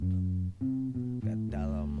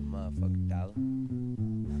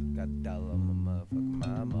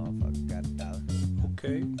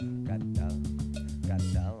Okay. Got a dollar. Got a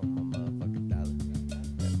dollar on my motherfucking dollar.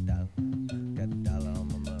 Got a dollar. Got a dollar on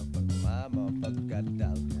my motherfucking got a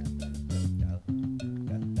dollar.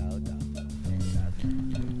 Got a dollar.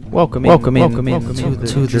 Welcome in to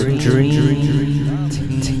the Dream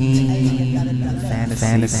Team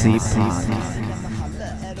Fantasy Podcast.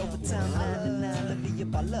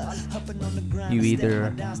 You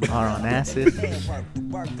either are on acid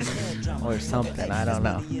or something, I don't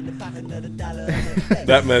know.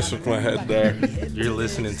 That messed with my head there. You're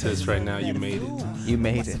listening to this right now. You made it. You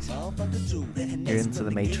made it. You're into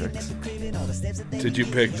the Matrix. Did you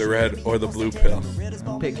pick the red or the blue pill?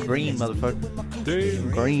 Pick green, motherfucker.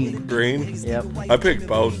 Dude. Green. Green? Yep. I picked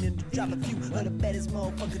both.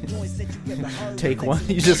 Take one.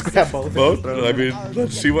 You just grab both. Both? I mean,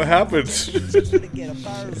 let's see what happens.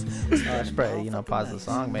 I should probably, pause the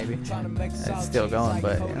song maybe. It's still going,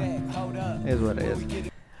 but, it is what it is.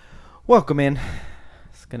 Welcome in.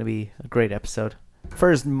 It's going to be a great episode.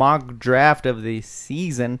 First mock draft of the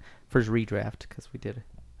season. First redraft, because we did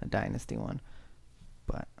a dynasty one.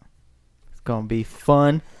 But it's going to be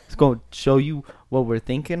fun. It's going to show you what we're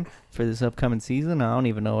thinking for this upcoming season. I don't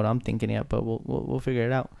even know what I'm thinking yet, but we'll figure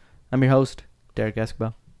it out. I'm your host, Derek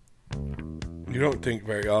Escobar. You don't think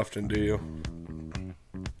very often, do you?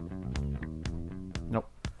 Nope.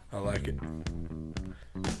 I like it.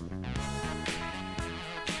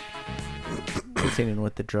 Continuing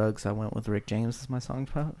with the drugs, I went with Rick James as my song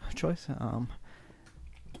choice.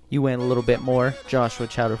 You went a little bit more, Joshua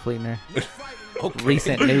Chowder-Fleetner. Okay.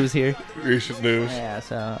 Recent news here. Recent news. Yeah,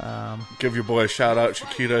 so Give your boy a shout out,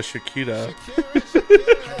 Shakira.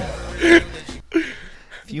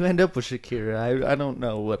 if you end up with Shakira, I don't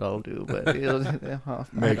know what I'll do, but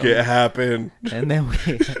Make it happen. And then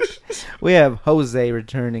we have Jose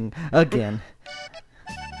returning again.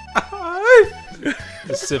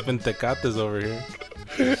 Just sipping tecates over here.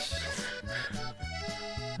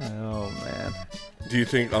 Oh man. Do you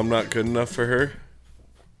think I'm not good enough for her?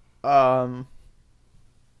 I'm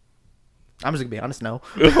just gonna be honest. No.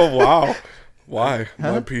 Oh wow. Why?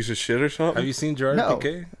 Huh? My piece of shit or something? Have you seen Gerard No.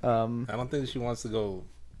 Piqué? I don't think she wants to go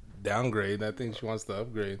downgrade. I think she wants to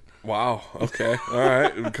upgrade. Wow. Okay. All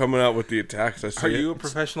right. I'm coming out with the attacks. I see Are it. you a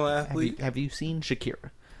professional athlete? Have you seen Shakira?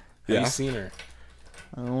 Have Yeah. you seen her?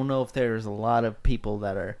 I don't know if there's a lot of people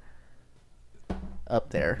that are up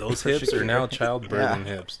there. Those for hips are Shakira. now childbearing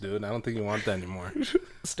Yeah. hips, dude. I don't think you want that anymore.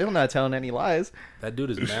 Still not telling any lies. That dude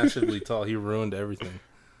is massively tall. He ruined everything.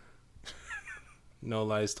 No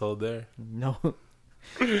lies told there. No,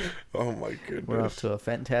 Oh my goodness. we're off to a I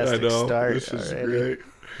fantastic know. start This is already.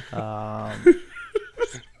 great.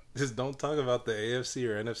 Just don't talk about the AFC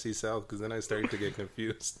or NFC South, because then I start to get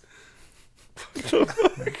confused.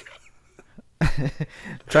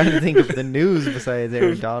 Trying to think of the news besides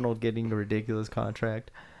Aaron Donald getting the ridiculous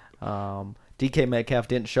contract. DK Metcalf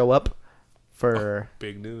didn't show up for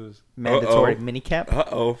Big news. mandatory minicap.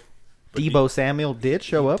 Uh-oh. Debo Samuel did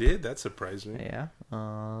show up. Did? That surprised me. Yeah.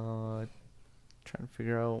 Trying to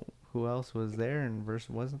figure out who else was there and versus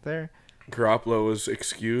wasn't there. Garoppolo was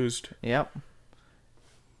excused. Yep.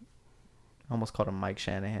 Almost called him Mike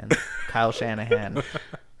Shanahan. Kyle Shanahan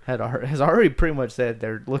has already pretty much said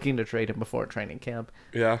they're looking to trade him before training camp.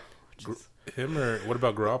 Yeah. Him or what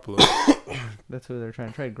about Garoppolo? That's who they're trying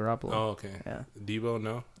to trade, Garoppolo. Oh, okay. Yeah. Debo,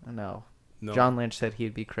 no? No. No. John Lynch said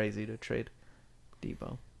he'd be crazy to trade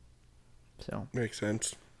Debo. So Makes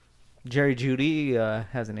sense. Jerry Jeudy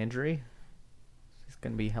has an injury. He's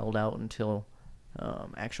going to be held out until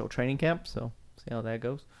actual training camp. So see how that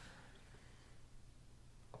goes.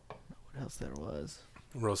 What else there was?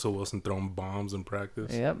 Russell Wilson throwing bombs in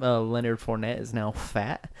practice. Yep. Leonard Fournette is now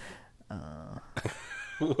fat.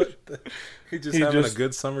 What? He having a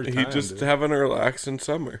good summer time. He just dude. having a relaxing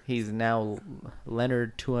summer. He's now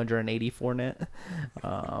Leonard 280 Fournette.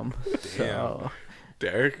 So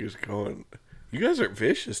Derek is going. You guys are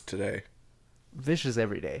vicious today. vicious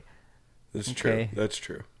every day. That's Okay. true. That's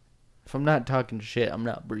true. If I'm not talking shit, I'm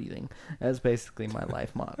not breathing. That's basically my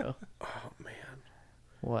life motto. Oh man,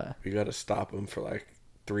 What? we got to stop him for like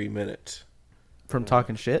 3 minutes. From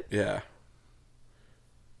talking shit? Yeah.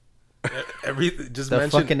 Just The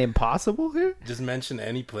mention fucking impossible here? just mention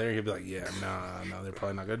any player, he'll be like, yeah, no, they're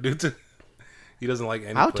probably not gonna do it. He doesn't like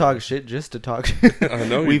any. I'll player. talk shit just to talk shit. I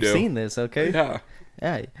know you We've do. seen this, okay? Yeah.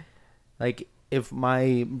 Yeah. Like, if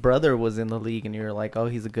my brother was in the league and you're like, oh,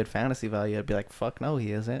 he's a good fantasy value, I'd be like, fuck no,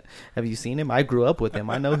 he isn't. Have you seen him? I grew up with him.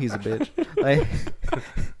 I know he's a bitch. Like,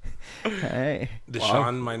 hey.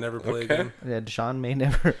 Deshaun might never play again. Yeah, Deshaun may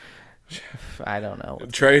never I don't know.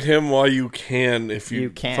 Trade him while you can. If you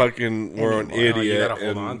can't fucking were an anymore. idiot, you gotta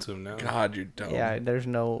hold and on to him now. God, you're dumb. Yeah,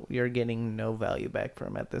 you're getting no value back from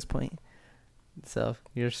him at this point. So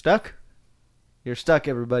you're stuck. You're stuck,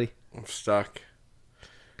 everybody. I'm stuck.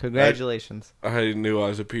 Congratulations. I knew I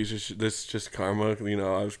was a piece of shit. This is just karma. You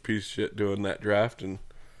know, I was a piece of shit doing that draft, and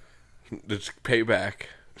it's payback.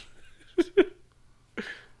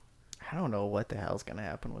 I don't know what the hell's gonna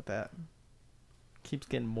happen with that. Keeps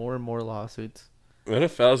getting more and more lawsuits.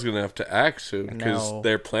 NFL's going to have to act soon And because now-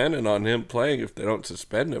 they're planning on him playing if they don't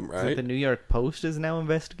suspend him, So right? the New York Post is now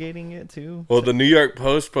investigating it too. Well, the New York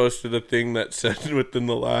Post posted a thing that said within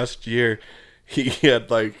the last year he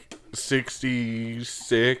had like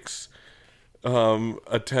 66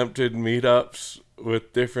 attempted meetups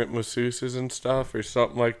with different masseuses and stuff or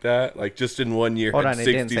something like that. Like just in 1 year. Hold had on, it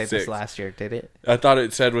 66. didn't say this last year, did it? I thought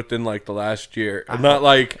it said within like the last year. Not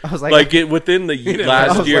like I was like it within the I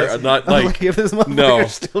last was year. like- Not I was like if this motherfucker's no,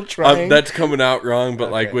 still trying. that's coming out wrong.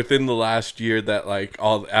 But like Okay. within the last year, that like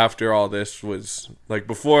all after all this was like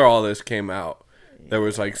before all this came out, there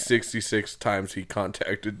was like 66 times he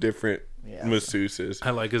contacted different masseuses.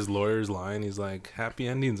 I like his lawyer's line. He's like, happy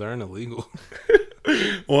endings aren't illegal.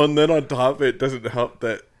 Well, and then on top of it, doesn't help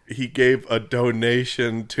that he gave a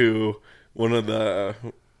donation to one of the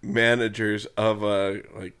managers of a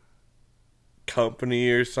like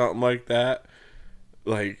company or something like that.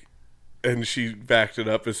 Like, and she backed it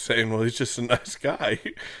up as saying, well, he's just a nice guy.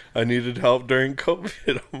 I needed help during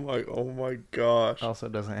COVID. I'm like, oh my gosh. Also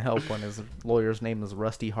doesn't help when his lawyer's name is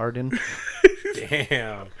Rusty Hardin.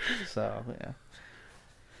 Damn. So yeah,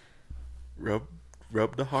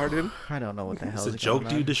 Rub the heart in. I don't know what the hell Is is it a joke,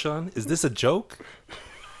 going on. dude, Deshaun? Is this a joke?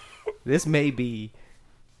 This may be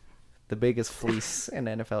the biggest fleece in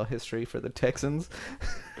NFL history for the Texans.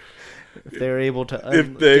 If they're able to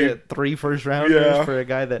If they- get 3 first-rounders Yeah. for a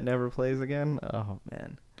guy that never plays again, oh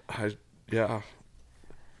man. Yeah.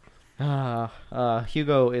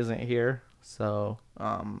 Hugo isn't here, so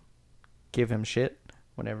give him shit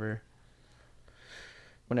whenever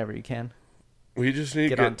you can. We just need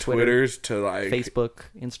to Get on get Twitter, Twitters to like Facebook,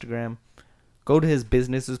 Instagram. Go to his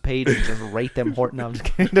business's page and just rate them Horton. I'm just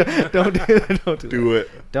kidding. Don't do do that.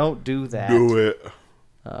 it. Don't do that. Do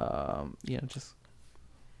it. Just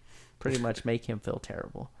pretty much make him feel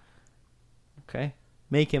terrible. Okay?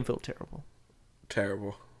 Make him feel terrible.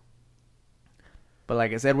 Terrible. But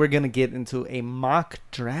like I said, we're going to get into a mock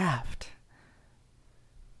draft.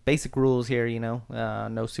 Basic rules here,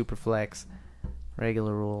 no super flex.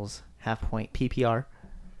 Regular rules. Half point PPR.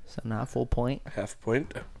 So not full point. Half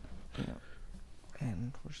point.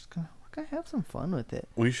 And we're gonna have some fun with it.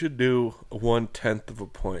 We should do 1/10 of a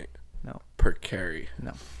point. No. Per carry.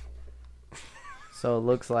 No. So it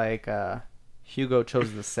looks like Hugo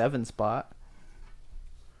chose the 7 spot.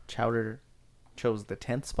 Chowder chose the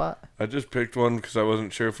 10th spot. I just picked one because I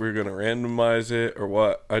wasn't sure if we were going to randomize it or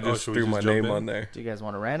what. I just should we threw just my jump name in? on there. Do you guys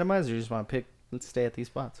want to randomize or you just want to pick? Let's stay at these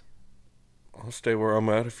spots. I'll stay where I'm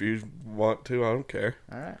at if you want to. I don't care.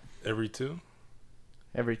 All right. Every 2?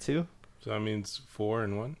 Every 2? So that means 4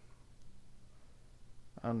 and 1?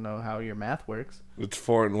 I don't know how your math works. It's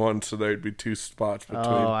 4 and 1, so there'd be 2 spots between.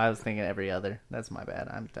 Oh, I was thinking every other. That's my bad.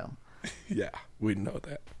 I'm dumb. Yeah, we know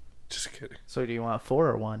that. Just kidding. So do you want 4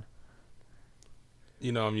 or 1?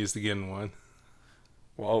 You know I'm used to getting 1.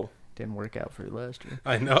 Whoa, Didn't work out for you last year.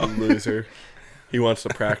 I know. loser. He wants to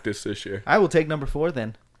practice this year. I will take number 4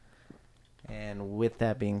 then. And with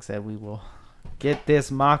that being said, we will get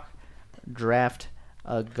this mock draft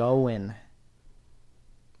going.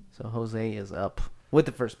 So Jose is up with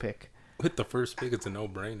the first pick. With the first pick, it's a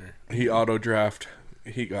no-brainer. He auto draft.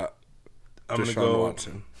 He got I'm going to Deshaun go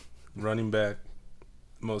Watson. running back,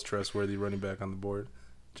 most trustworthy running back on the board,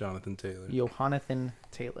 Jonathan Taylor. Jonathan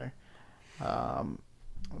Taylor.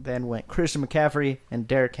 Then went Christian McCaffrey and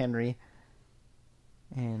Derrick Henry.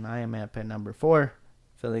 And I am at number 4.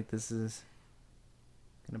 I feel like this is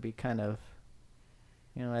going to be kind of,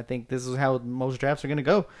 I think this is how most drafts are going to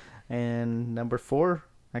go. And number 4,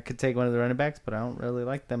 I could take one of the running backs, but I don't really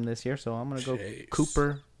like them this year. So I'm going to go Chase.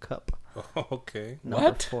 Cooper Kupp. Oh, okay. Number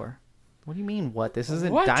What? 4. What do you mean, what? This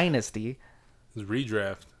isn't What? Dynasty. It's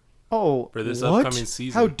redraft. Oh, For this what? upcoming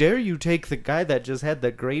season. How dare you take the guy that just had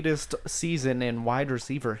the greatest season in wide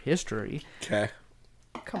receiver history? Okay.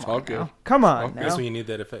 Come It's on, all now. good. Come on, Okay. now. That's when you need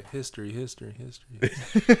that effect. History. History.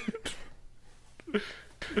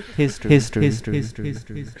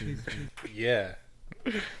 Yeah.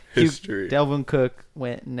 History. Delvin Cook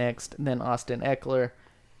went next, then Austin Eckler.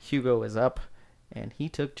 Hugo is up, and he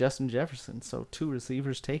took Justin Jefferson. So 2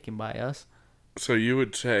 receivers taken by us. So you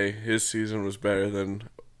would say his season was better than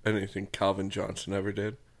anything Calvin Johnson ever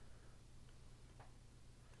did?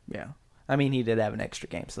 Yeah. I mean, he did have an extra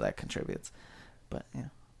game, so that contributes. But, yeah.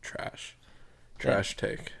 Trash Yeah.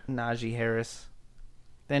 take. Najee Harris.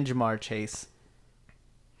 Then Jamar Chase.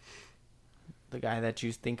 The guy that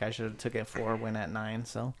you think I should have took at 4 went at 9,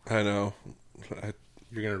 so. I know.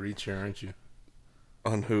 You're gonna reach here, aren't you?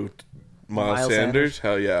 On who? Miles Sanders?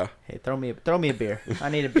 Hell yeah. Hey, throw me a beer. I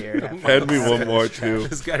need a beer. Hand me one more too.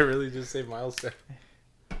 This guy really just say Miles Sanders.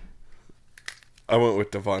 I went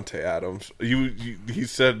with Devontae Adams. He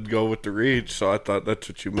said go with the reach, so I thought that's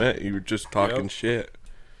what you meant. You were just talking shit.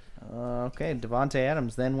 Okay, Devontae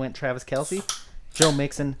Adams. Then went Travis Kelce, Joe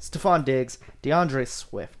Mixon, Stephon Diggs, DeAndre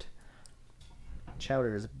Swift.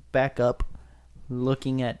 Chowder is back up,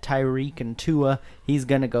 looking at Tyreek and Tua. He's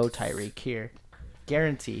gonna go Tyreek here,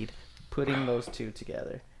 guaranteed. Putting those two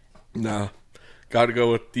together. Nah, got to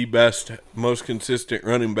go with the best, most consistent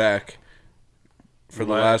running back for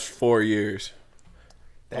the last 4 years.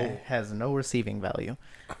 That has no receiving value.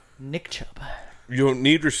 Nick Chubb. You don't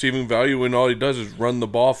need receiving value when all he does is run the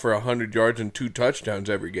ball for 100 yards and 2 touchdowns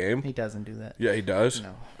every game. He doesn't do that. Yeah, he does.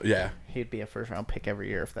 No. Yeah. He'd be a first-round pick every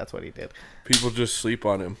year if that's what he did. People just sleep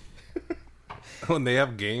on him. When they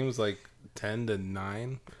have games like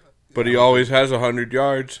 10-9. But he always has 100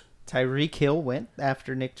 yards. Tyreek Hill went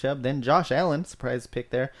after Nick Chubb. Then Josh Allen, surprise pick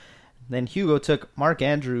there. Then Hugo took Mark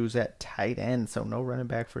Andrews at tight end, so no running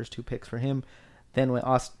back first 2 picks for him. Then went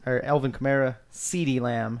Alvin Kamara, CeeDee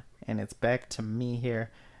Lamb, and it's back to me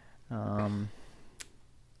here.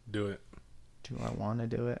 Do it. Do I want to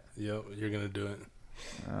do it? Yep, you're gonna do it.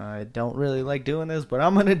 I don't really like doing this, but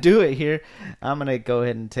I'm going to do it here. I'm going to go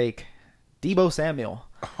ahead and take Deebo Samuel.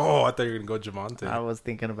 Oh, I thought you were gonna go Javonte. I was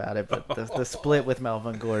thinking about it, but the split with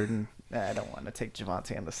Melvin Gordon, I don't want to take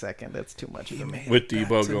Javonte in the second. That's too much for me. With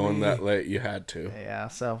Debo going that late, you had to. Yeah,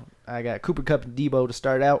 so I got Cooper Kupp and Debo to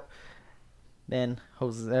start out. Then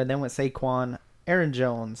went Saquon, Aaron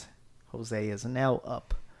Jones. Jose is now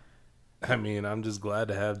up. I mean, I'm just glad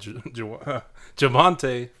to have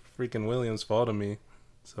Javonte freaking Williams fall to me.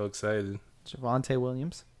 So excited. Javonte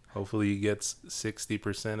Williams. Hopefully he gets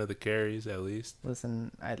 60% of the carries at least.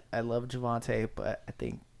 Listen, I love Javonte, but I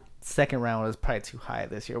think second round is probably too high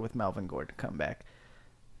this year with Melvin Gordon to come back.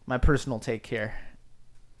 My personal take here.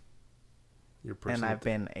 And I've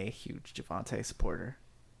been a huge Javonte supporter.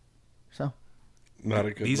 So. Not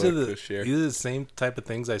a good These look are this year. These are the same type of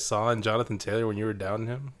things I saw in Jonathan Taylor when you were doubting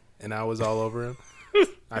him, and I was all over him.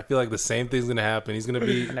 I feel like the same thing's going to happen. He's going to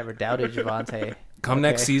be... I never doubted Javonte.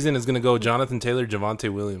 Next season, it's going to go Jonathan Taylor,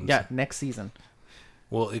 Javonte Williams. Yeah, next season.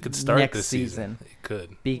 Well, it could start next this season. It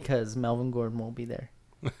could. Because Melvin Gordon won't be there.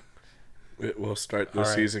 It will start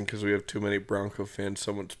this season because we have too many Bronco fans.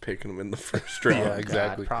 Someone's picking them in the first round. Yeah,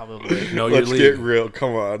 exactly. God, probably. Know your Let's league. get real.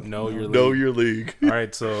 Come on. Know your league. Know your league. All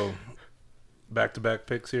right, so back-to-back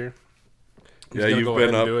picks here. Yeah, you've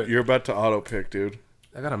been up. You're about to auto pick, dude.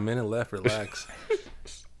 I got a minute left. Relax.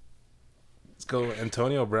 Let's go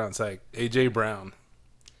Antonio Brown. It's like AJ Brown.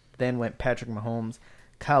 Then went Patrick Mahomes,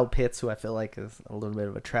 Kyle Pitts, who I feel like is a little bit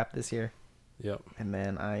of a trap this year. Yep. And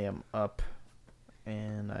then I am up,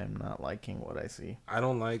 and I'm not liking what I see. I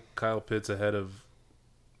don't like Kyle Pitts ahead of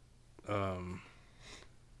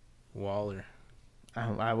Waller.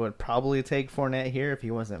 I would probably take Fournette here if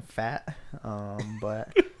he wasn't fat,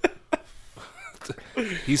 but...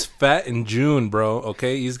 He's fat in June, bro.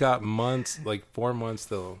 Okay, he's got months, like 4 months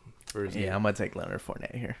though. Yeah, I'm gonna take Leonard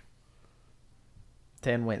Fournette here.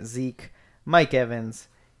 10 went Zeke, Mike Evans,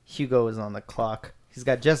 Hugo is on the clock. He's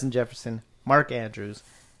got Justin Jefferson, Mark Andrews.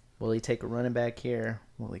 Will he take a running back here?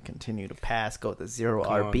 Will he continue to pass? Go the zero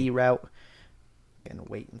RB route? Gonna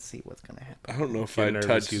wait and see what's gonna happen. I don't know if I'd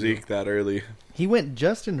touch Zeke that early. He went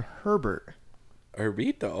Justin Herbert.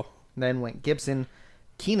 RB though. Then went Gibson,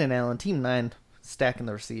 Keenan Allen, Team 9. Stacking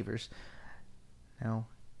the receivers. Now,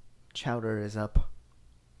 Chowder is up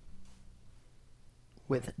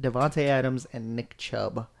with Devontae Adams and Nick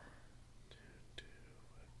Chubb.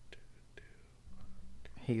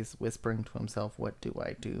 He's whispering to himself, "What do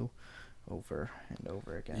I do?" over and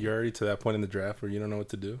over again. You're already to that point in the draft where you don't know what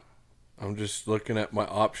to do? I'm just looking at my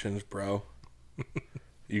options, bro.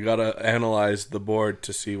 You got to analyze the board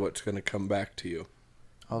to see what's going to come back to you.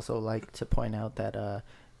 Also like to point out that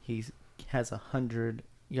he has 100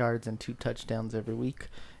 yards and 2 touchdowns every week.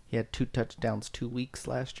 He had 2 touchdowns 2 weeks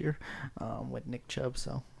last year with Nick Chubb,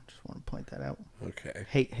 so just want to point that out. Okay.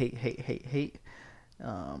 Hate.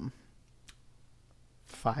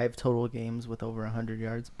 5 total games with over 100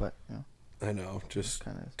 yards, but you know, I know, just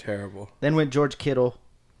kind of terrible. Then went George Kittle,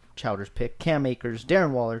 Chowder's pick, Cam Akers,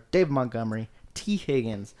 Darren Waller, David Montgomery, T.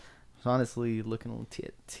 Higgins. I was honestly looking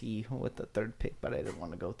at T with the 3rd pick, but I didn't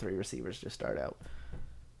want to go 3 receivers to start out.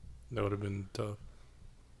 That would have been tough.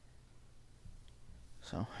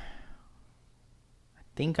 So I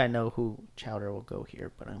think I know who Chowder will go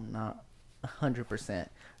here, but I'm not 100%.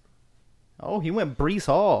 Oh, he went Brees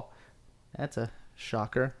Hall. That's a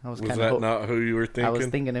shocker. Was that not who you were thinking? I was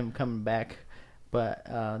thinking him coming back, but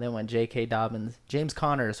then went J.K. Dobbins, James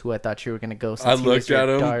Connors, who I thought you were going to go since he was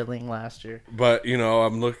your darling last year. But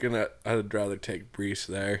I'm looking at. I'd rather take Brees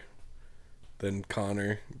there than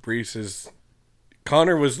Connor.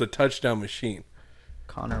 Connor was the touchdown machine.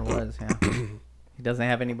 Connor was, yeah. He doesn't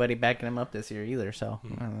have anybody backing him up this year either, so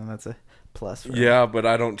that's a plus for him. Yeah, but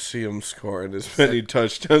I don't see him scoring as many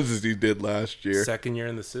touchdowns as he did last year. Second year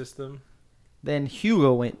in the system. Then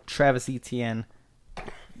Hugo went Travis Etienne.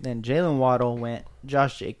 Then Jalen Waddle went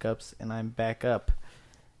Josh Jacobs, and I'm back up.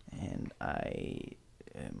 And I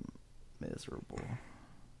am miserable.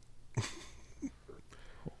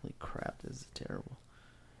 Holy crap, this is terrible.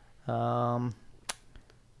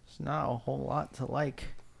 It's not a whole lot to like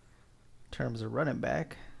in terms of running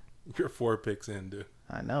back. You're 4 picks in, dude.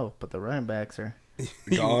 I know, but the running backs are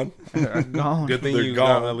Gone. gone. Good thing They're you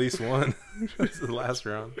gone. got at least one. This is the last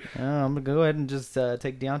round. I'm going to go ahead and just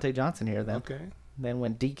take Deontay Johnson here then. Okay. Then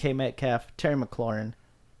went DK Metcalf, Terry McLaurin,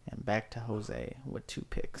 and back to Jose with 2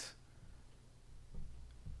 picks.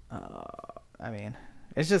 I mean,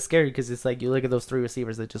 it's just scary because it's like you look at those 3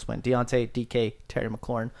 receivers that just went Deontay, DK, Terry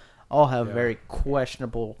McLaurin, all have very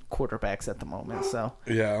questionable quarterbacks at the moment. So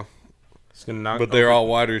Yeah. It's gonna knock. But they're all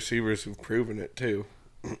wide receivers who've proven it too.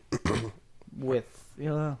 with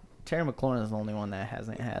Terry McLaurin is the only one that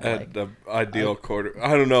hasn't had At the ideal quarter.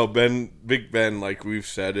 I don't know. Big Ben, like we've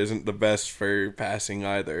said, isn't the best for passing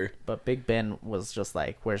either. But Big Ben was just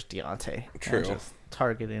like, "Where's Deontay?" True. And just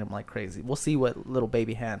targeting him like crazy. We'll see what little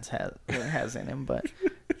baby hands has in him, but.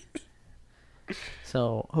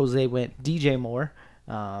 So Jose went DJ Moore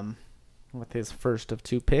with his first of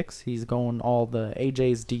 2 picks. He's going all the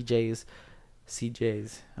AJs, DJs,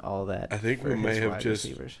 CJs, all that. I think we may have just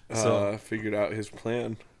figured out his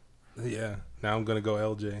plan. Yeah. Now I'm gonna go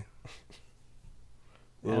LJ.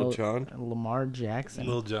 Little John. Lamar Jackson.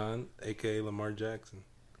 Lil John, aka Lamar Jackson.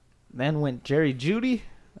 Then went Jerry Jeudy,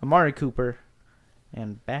 Amari Cooper,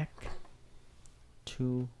 and back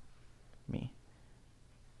to me.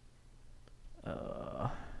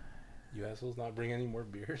 You assholes not bring any more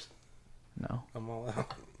beers? No, I'm all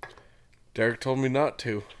out. Derek told me not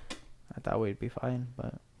to. I thought we'd be fine,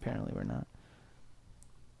 but apparently we're not.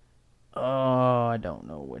 Oh, I don't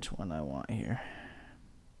know which one I want here.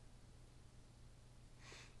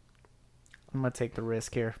 I'm going to take the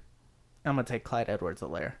risk here. I'm going to take Clyde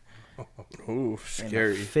Edwards-Helaire. Ooh,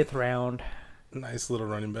 scary. In the 5th round Nice little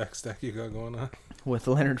running back stack you got going on. with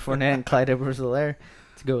Leonard Fournette and Clyde Edwards-Helaire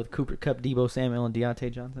to go with Cooper Kupp, Deebo Samuel, and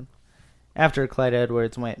Deontay Johnson. After Clyde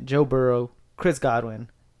Edwards went Joe Burrow, Chris Godwin,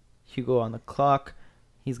 Hugo on the clock.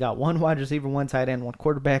 He's got 1 wide receiver, 1 tight end, 1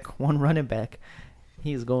 quarterback, 1 running back.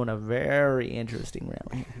 He's going a very interesting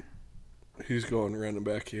round here. He's going running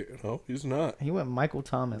back here. No, he's not. He went Michael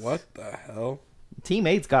Thomas. What the hell? Team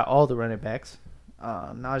 8's got all the running backs.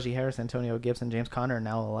 Najee Harris, Antonio Gibson, James Conner, and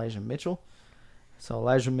now Elijah Mitchell. So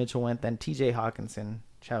Elijah Mitchell went, then T.J. Hawkinson,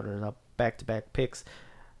 Chowder's up back-to-back picks.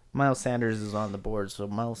 Miles Sanders is on the board, so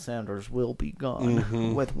Miles Sanders will be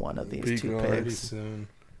gone with one of these 2 gone. Pretty picks. soon.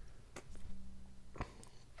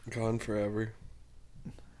 Gone forever.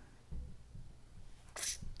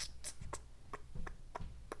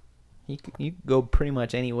 You can go pretty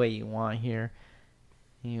much any way you want here.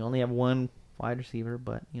 You only have 1 wide receiver,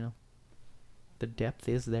 but, the depth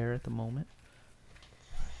is there at the moment.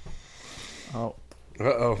 Oh,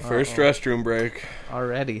 Uh-oh. First restroom break.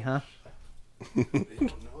 already, huh?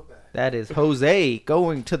 That is Jose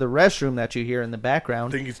going to the restroom that you hear in the I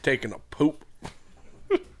background. think he's taking a poop.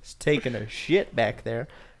 He's taking a shit back there.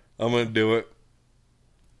 I'm going to do it.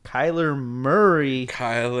 Kyler Murray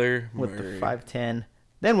Kyler with Murray. the 5'10".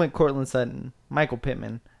 Then went Cortland Sutton, Michael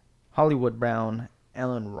Pittman, Hollywood Brown,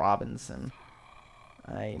 Allen Robinson.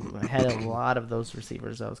 I had a lot of those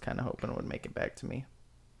receivers I was kind of hoping would make it back to me.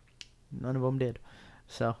 None of them did.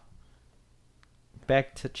 So,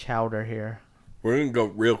 back to Chowder here. We're going to go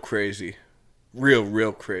real crazy.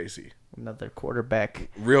 Real crazy. Another quarterback.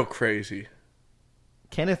 Real crazy.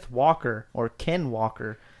 Kenneth Walker, or Ken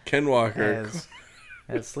Walker, Ken Walker.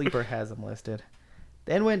 as Sleeper has him listed.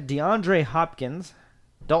 Then went DeAndre Hopkins,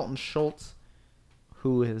 Dalton Schultz,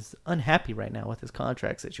 who is unhappy right now with his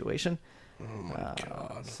contract situation. Oh, my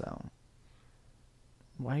God. So,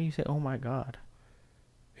 why do you say, oh, my God?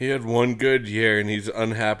 He had 1 good year, and he's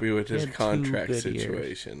unhappy with his had 2 contract good years.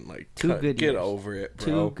 situation. Like, 2 good get years. over it,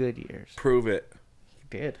 2 bro. good years. Prove it.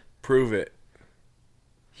 He did. Prove it.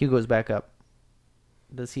 Hugo's back up.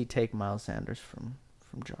 Does he take Miles Sanders from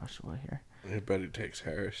from Joshua here. I bet he takes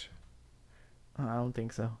Harris. I don't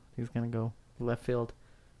think so. He's going to go left field.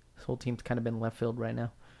 This whole team's kind of been left field right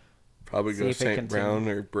now. Probably See go if it St. Brown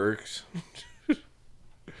continues. or Burks.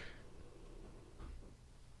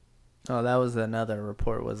 Oh, that was another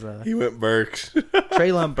report. Was He went Burks.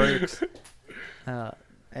 Traylon Burks,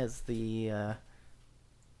 as the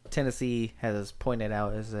Tennessee has pointed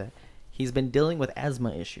out, is that he's been dealing with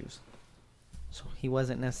asthma issues. So he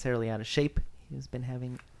wasn't necessarily out of shape. He's been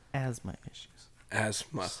having asthma issues.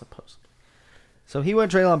 Asthma. Supposedly. So he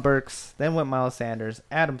went Traylon Burks, then went Miles Sanders,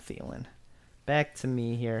 Adam Thielen. Back to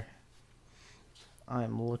me here.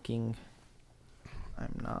 I'm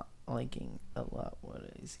not liking a lot. What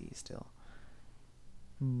is he still?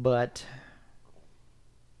 But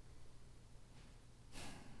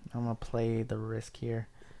I'm going to play the risk here.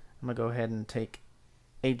 I'm going to go ahead and take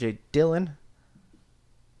A.J. Dillon.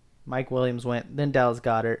 Mike Williams went, then Dallas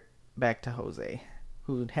Goedert, back to Jose,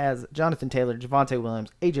 who has Jonathan Taylor, Javonte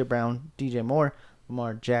Williams, A.J. Brown, DJ Moore,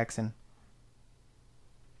 Lamar Jackson.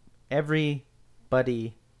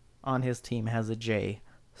 Everybody on his team has a J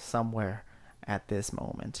somewhere at this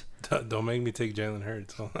moment. Don't make me take Jalen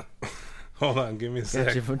Hurts. Hold on. Hold on. Give me a Got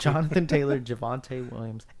sec. Jonathan Taylor, Javonte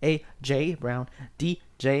Williams, A.J. Brown,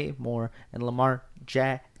 DJ Moore, and Lamar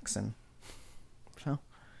Jackson. So,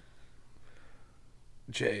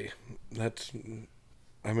 Jay.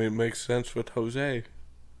 It makes sense with Jose.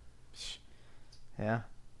 yeah,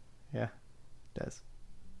 does.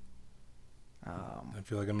 I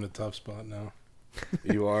feel like I'm in a tough spot now.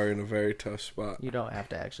 You are in a very tough spot. You don't have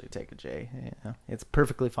to actually take a J. Yeah. It's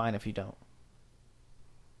perfectly fine if you don't.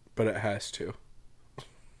 But it has to.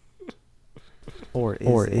 Or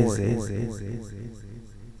is. I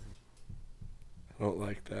don't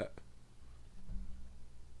like that.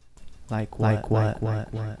 Like what?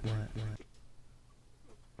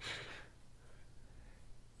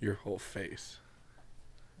 Your whole face.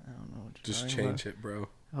 I don't know what you're Just talking change it, bro. about.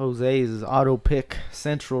 Jose's is auto pick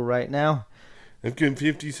central right now. I'm getting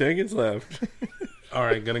 50 seconds left. All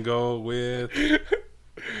right, gonna go with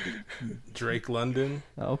Drake London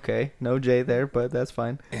Okay, no J there, but that's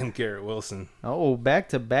fine. and Garrett Wilson. Oh,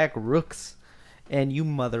 back-to-back rooks. And you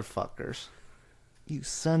motherfuckers. You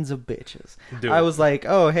sons of bitches. Do I it. was like,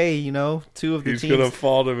 oh, hey, two of the He's teams... gonna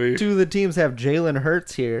fall to me. Two of the teams have Jalen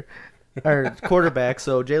Hurts here, or quarterback,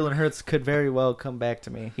 so Jalen Hurts could very well come back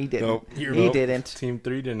to me. He didn't. Nope. He didn't. Team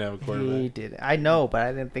 3 didn't have a He quarterback. did. I know, but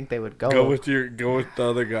I didn't think they would go. Go with the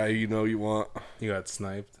other guy you want. You got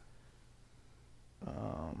sniped.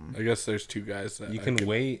 I guess there's two guys that You can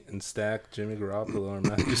wait and stack Jimmy Garoppolo or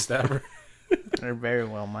Matthew Stafford. They very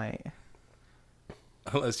well might.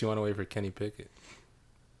 Unless you want to wait for Kenny Pickett.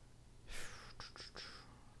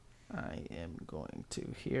 I am going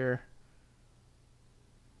to here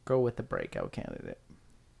go with the breakout candidate.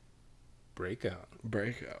 Breakout.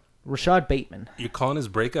 Rashad Bateman. You're calling his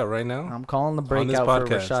breakout right now? I'm calling the On this breakout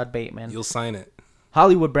for podcast. Rashad Bateman. You'll sign it.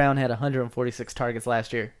 Hollywood Brown had 146 targets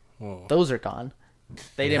last year. Whoa. Those are gone.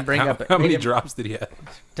 They didn't bring how, up... How they many didn't- drops did he have?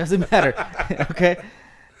 Doesn't matter. Okay?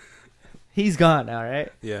 He's gone, all right?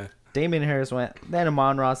 Yeah. Damian Harris went. Then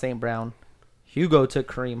Amon-Ra St. Brown. Hugo took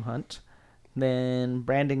Kareem Hunt. Then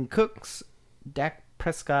Brandon Cooks. Dak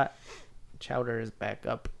Prescott. Chowder is back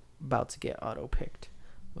up. About to get auto-picked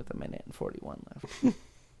with 1:41 left.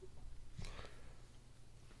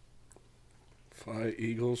 Fly,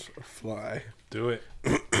 Eagles, fly. Do it.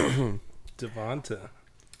 Devonta.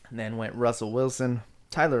 And then went Russell Wilson.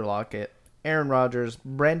 Tyler Lockett. Aaron Rodgers.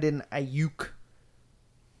 Brandon Ayuk.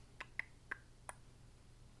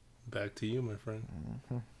 Back to you, my friend.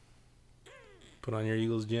 Put on your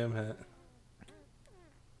Eagles jam hat.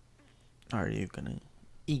 Are you going to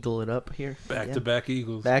eagle it up here? Back to back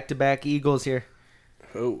Eagles. Back-to-back Eagles here.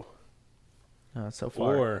 Oh. So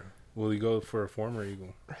far. Or will you go for a former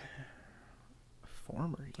Eagle?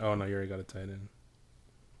 Former Eagle. Oh, no, you already got a tight end.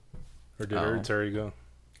 Or did Oh. Ertz already go?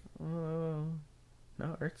 No,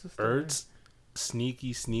 Ertz is still there. Ertz,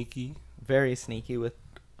 sneaky. Very sneaky with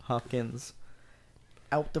Hopkins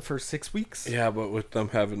out the first 6 weeks. Yeah, but with them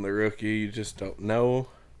having the rookie, you just don't know.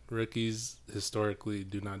 Rookies historically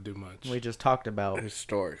do not do much. We just talked about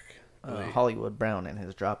Historic. Hollywood Brown and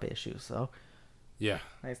his drop issues, so Yeah.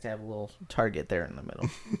 nice to have a little target there in the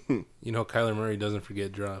middle. You know, Kyler Murray doesn't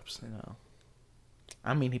forget drops.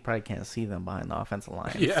 I mean, he probably can't see them behind the offensive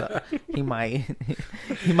line, Yeah. so he might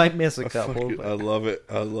he might miss a couple. I love it.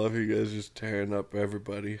 I love you guys just tearing up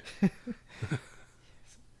everybody.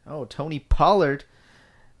 Oh, Tony Pollard.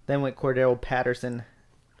 Then went Cordero Patterson,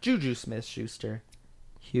 Juju Smith-Schuster,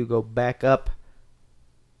 Hugo back up.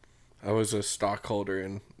 I was a stockholder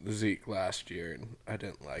in Zeke last year, and I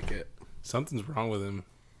didn't like it. Something's wrong with him.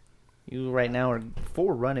 You right now are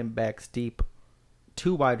 4 running backs deep,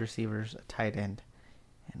 2 wide receivers, a tight end,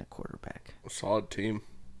 and a quarterback. Solid team.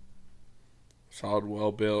 Solid,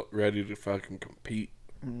 well built, ready to fucking compete.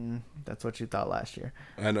 That's what you thought last year.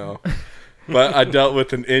 I know. But I dealt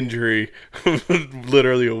with an injury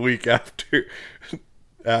literally a week after.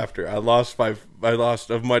 I lost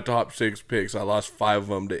of my top 6 picks. I lost 5 of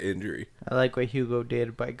them to injury. I like what Hugo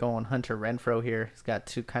did by going Hunter Renfrow here. He's got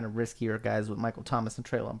 2 kind of riskier guys with Michael Thomas and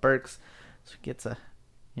Treylon Burks. So he gets a,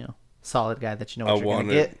 solid guy that you know what you're going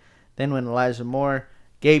to get. Then when Elijah Moore,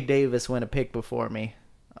 Gabe Davis went a pick before me.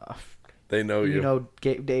 They know you. You know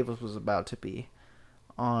Gabe Davis was about to be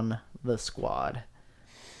on the squad.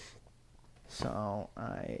 So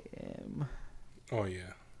I am... Oh,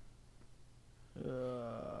 yeah.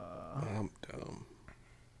 I'm dumb.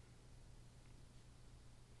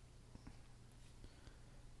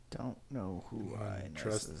 Don't know who I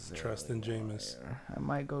trust in Jameis. I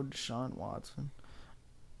might go Deshaun Watson.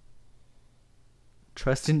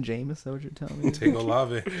 Trust in Jameis? Is that what you're telling me? Take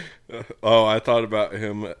Olave. I thought about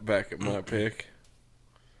him back at my pick.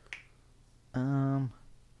 I'm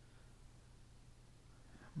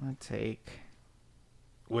gonna take...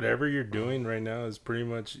 Whatever you're doing right now is pretty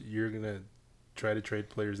much you're going to try to trade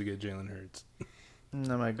players to get Jalen Hurts. I'm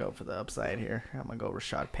gonna go for the upside here. I'm gonna go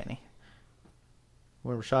Rashad Penny.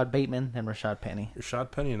 We're Rashad Bateman, then Rashad Penny.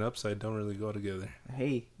 Rashad Penny and upside don't really go together.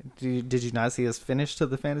 Hey, did you not see us finish to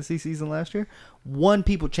the fantasy season last year? Won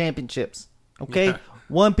people championships. Okay? Yeah.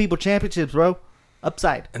 Won people championships, bro.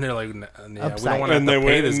 Upside. And they're like, yeah, we Upside. don't want to have to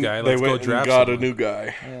pay this guy. Let's go draft got someone. a new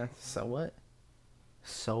guy. Yeah, so what?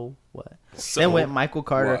 So what? So then went Michael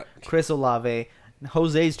Carter, what? Chris Olave.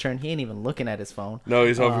 Jose's turn. He ain't even looking at his phone. No,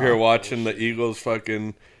 he's over here watching the Eagles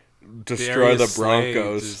fucking destroy the Darius Slay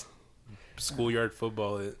Broncos. just schoolyard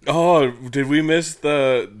football it. Oh, did we miss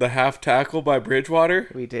the half tackle by Bridgewater?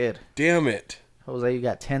 We did. Damn it. Jose, you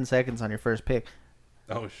got 10 seconds on your first pick.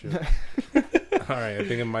 Oh, shit. All right, I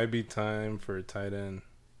think it might be time for a tight end.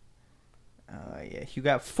 Yeah, you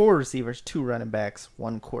got 4 receivers, 2 running backs,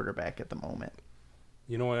 1 quarterback at the moment.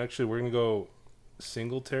 You know what? Actually, we're going to go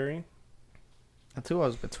Singletary. That's who I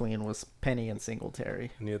was between was Penny and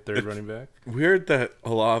Singletary. And a third running back. Weird that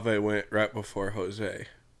Olave went right before Jose.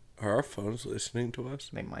 Are our phones listening to us?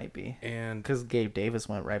 They might be. And Because Gabe Davis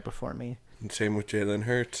went right before me. And same with Jalen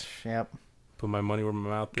Hurts. Yep. put my money where my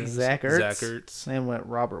mouth is. Zach Ertz. Zach Ertz. Then went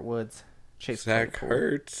Robert Woods. Chase Zach Claypool.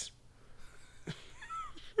 Hurts. God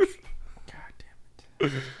damn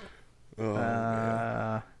it.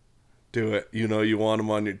 Oh, do it. You know you want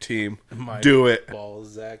him on your team. My Do it. Ball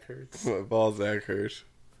Zach Ertz. My ball, Zach Hurts.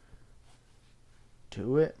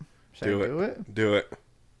 Do it. Should Do I it. do it? Do it.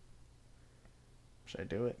 Should I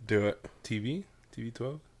do it? Do it. TV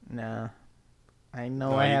 12. Nah. I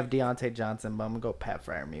know No, I you- have Deontay Johnson, but I'm going to go Pat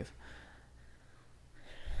Fryermuth.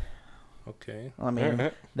 Okay. I mean,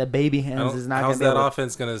 Alright. the baby hands is not going How's to be that able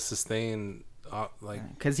offense gonna sustain?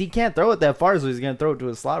 because he can't throw it that far, so he's going to throw it to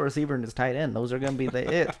his slot receiver and his tight end. Those are going to be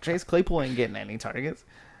the it. Chase Claypool ain't getting any targets.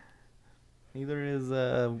 Neither is,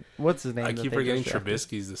 what's his name? I that keep they forgetting just drafted?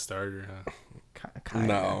 Trubisky's the starter. Huh? Kinda.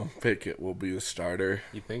 No, Pickett will be the starter.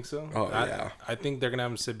 You think so? Oh, yeah. I think they're gonna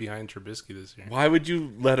have him sit behind Trubisky this year. Why would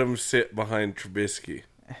you let him sit behind Trubisky?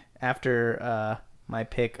 After my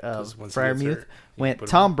pick of 'Cause once he gets Fryermuth, hurt, you went put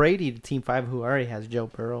him Tom Brady to Team 5, who already has Joe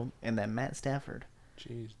Burrow, and then Matt Stafford.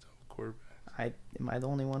 Jeez, quarterback. Am I the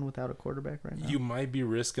only one without a quarterback right now? You might be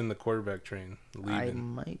risking the quarterback train. I Leaving.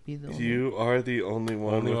 might be the only You are the only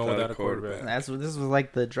one without a quarterback. This was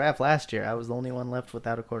like the draft last year. I was the only one left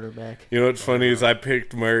without a quarterback. You know what's funny is I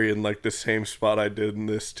picked Murray in like the same spot I did in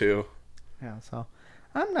this too. Yeah, so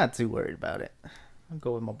I'm not too worried about it. I'll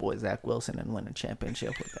go with my boy Zach Wilson and win a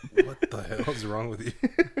championship with him. What the hell is wrong with you?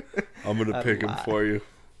 I'm gonna A pick him lie. for you.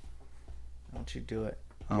 Don't you do it?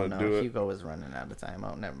 I'm Oh gonna no, do it. Hugo was running out of time.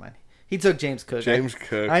 Oh, never mind. He took James Cook. James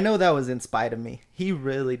Cook. I know that was in spite of me. He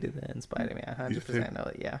really did that in spite of me. I 100% know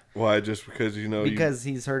it. Yeah, Why? Just because you know because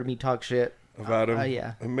he's heard me talk shit about him?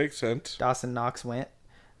 Yeah. It makes sense. Dawson Knox went,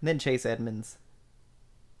 and then Chase Edmonds,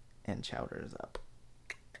 and Chowder is up.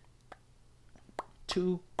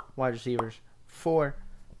 2 wide receivers, 4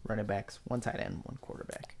 running backs, 1 tight end, 1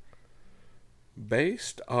 quarterback.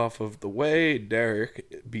 Based off of the way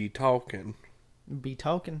Derek be talking.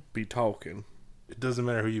 It doesn't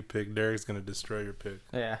matter who you pick. Derek's gonna destroy your pick.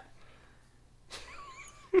 Yeah.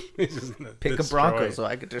 He's just gonna Pick a destroy Bronco it. so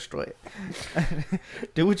I could destroy it.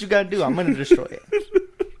 Do what you gotta do. I'm gonna destroy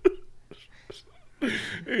it.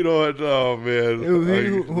 You know what? Oh man,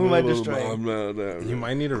 Who am I destroying? You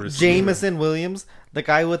might need a receiver. Jamison Williams, the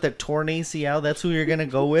guy with the torn ACL. That's who you're gonna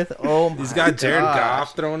go with. Oh my He's got Jared gosh.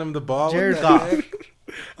 Goff throwing him the ball. Jared What the Goff. heck?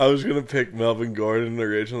 I was gonna pick Melvin Gordon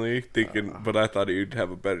originally, thinking, but I thought he'd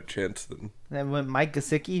have a better chance than Then went Mike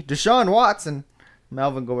Gesicki, Deshaun Watson,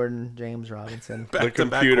 Melvin Gordon, James Robinson. the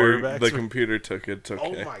Back-to-back computer. quarterbacks. The computer took it. It's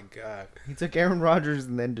okay. Oh my god. He took Aaron Rodgers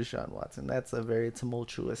and then Deshaun Watson. That's a very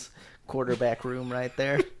tumultuous quarterback room right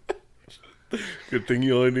there. Good thing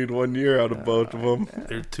you only need 1 year out of both of them.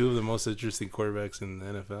 They're two of the most interesting quarterbacks in the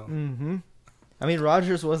NFL. Mm-hmm. I mean,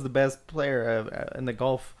 Rodgers was the best player in the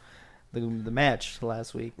golf, the match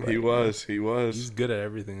last week. He was. He's good at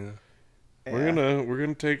everything. Huh? We're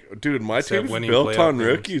gonna take, dude. My Except team's winning built playoff on games.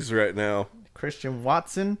 rookies right now. Christian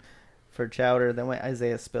Watson for Chowder. Then went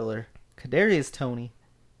Isaiah Spiller. Kadarius Toney.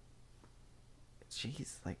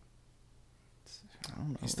 Jeez, like, I don't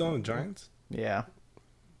know. He's still on the Giants? Yeah.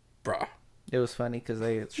 Bruh. It was funny because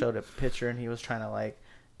they showed a picture and he was trying to like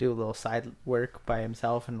do a little side work by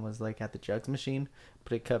himself and was like at the jugs machine,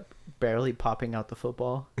 but it kept barely popping out the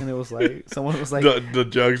football. And it was like someone was like, The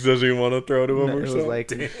Jugs doesn't even want to throw to him no, or it was something.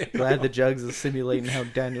 like glad the jugs is simulating how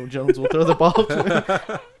Daniel Jones will throw the ball to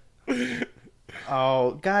him.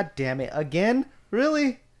 Oh, god damn it. Again?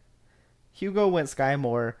 Really? Hugo went Sky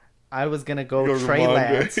Moore. I was going to go Trey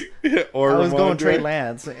Lance. Yeah, or I was going Trey Ramondre.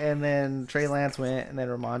 Lance. And then Trey Lance went, and then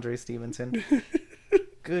Ramondre Stevenson.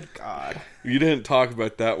 Good God. You didn't talk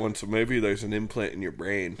about that one, so maybe there's an implant in your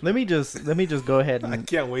brain. Let me just go ahead and I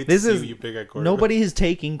can't wait to This see is- who you pick at quarterback. nobody is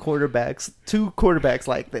taking two quarterbacks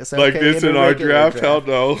like this. Like okay, this a in our regular draft? Hell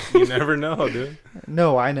no. You never know, dude.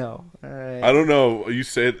 No, I know. All right. I don't know. You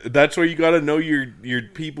said that's where you got to know your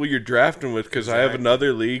people you're drafting with. Because I have Exactly.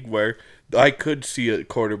 another league where I could see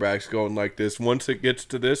quarterbacks going like this. Once it gets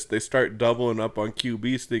to this, they start doubling up on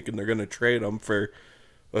QBs, thinking they're going to trade them for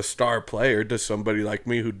a star player to somebody like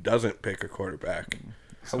me who doesn't pick a quarterback.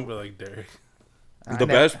 Somebody like Derek. The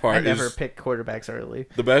best part I never is- pick quarterbacks early.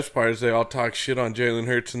 The best part is they all talk shit on Jalen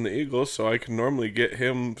Hurts and the Eagles, so I can normally get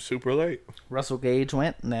him super late. Russell Gage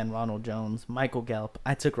went, and then Ronald Jones, Michael Gallup.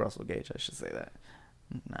 I took Russell Gage. I should say that.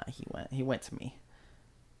 Nah, he went. He went to me.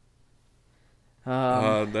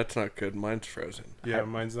 That's not good. Mine's frozen. Yeah,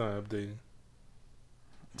 mine's not updating.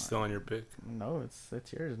 It's still on your pick. No, it's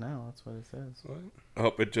yours now. That's what it says. What?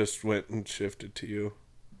 Oh, it just went and shifted to you.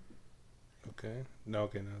 Okay. No,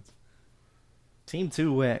 okay, no. It's... Team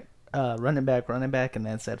 2 went running back, and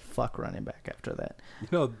then said fuck running back after that. You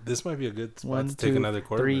know, this might be a good spot 1, to take 2, another 3,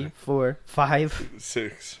 quarterback. 4, 5,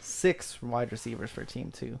 6. 6 wide receivers for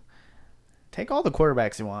Team 2. Take all the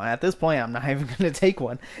quarterbacks you want. At this point, I'm not even going to take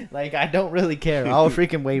one. Like, I don't really care. I'll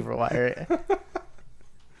freaking waiver wire it.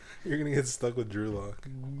 You're going to get stuck with Drew Lock.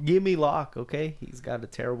 Give me Locke, okay? He's got a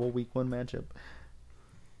terrible week 1 matchup.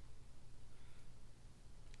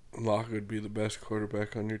 Locke would be the best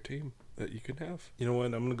quarterback on your team that you can have. You know what?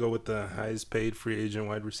 I'm going to go with the highest paid free agent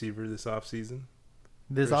wide receiver this offseason.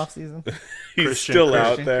 This offseason? He's Christian- still out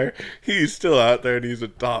Christian. there. He's still out there, and he's a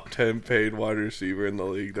top 10 paid wide receiver in the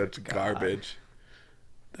league. That's garbage.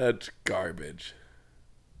 That's garbage.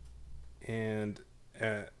 And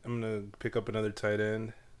I'm going to pick up another tight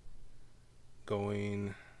end.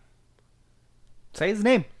 Going... Say his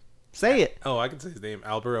name. Say it. Oh, I can say his name.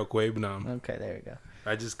 Albert Okwebunam. Okay, there you go.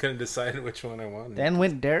 I just couldn't decide which one I wanted. Then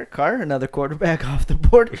went Derek Carr, another quarterback off the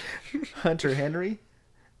board. Hunter Henry.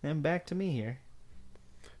 And back to me here.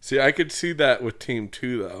 See, I could see that with Team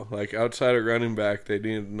 2, though. Like, outside of running back, they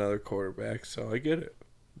needed another quarterback, so I get it.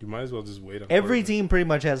 You might as well just wait on Every quarterback. team pretty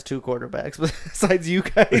much has 2 quarterbacks besides you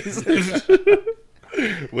guys.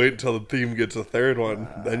 Wait until the team gets a third one.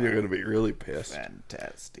 Then you're going to be really pissed.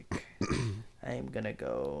 Fantastic. I'm going to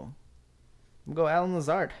go Alan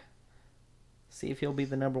Lazard. See if he'll be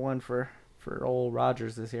the number 1 for old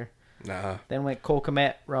Rodgers this year. Nah. Then went Cole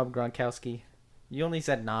Kmet, Rob Gronkowski. You only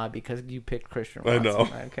said nah because you picked Christian I Watson. know.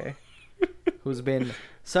 Okay. Who's been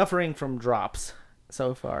suffering from drops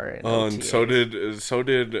so far. In And OTAs. so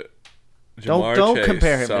did Jamar Don't Chase.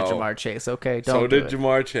 compare him so, to Jamar Chase, okay? So Don't do did it.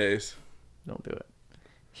 Jamar Chase. Don't do it.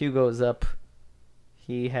 Hugo's up.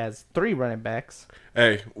 He has 3 running backs.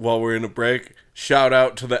 Hey, while we're in a break, shout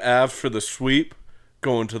out to the Avs for the sweep,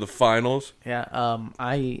 going to the finals. Yeah,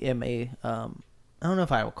 I am I don't know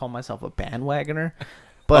if I will call myself a bandwagoner,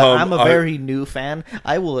 but I'm a very new fan.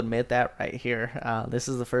 I will admit that right here. This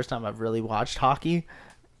is the first time I've really watched hockey,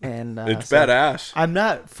 and It's so badass. I'm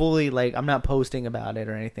not fully I'm not posting about it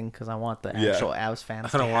or anything because I want the Yeah. actual Avs fans I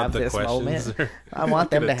to don't want have the this questions moment. or I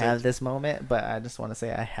want them to get have attention. this moment, but I just want to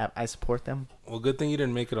say I support them. Well, good thing you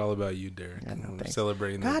didn't make it all about you, Derek. Yeah, no, We're thanks.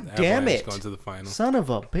 celebrating God the damn Avalanche it. going to the final. Son of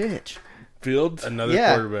a bitch. Fields? Another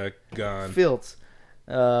Yeah. quarterback gone. Fields.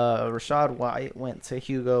 Rashad White went to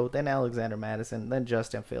Hugo, then Alexander Madison, then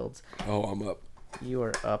Justin Fields. Oh, I'm up. You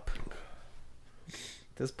are up. At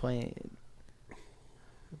this point,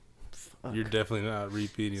 You're definitely not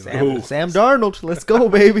repeating that. Ooh. Sam Darnold. Let's go,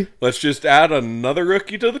 baby. Let's just add another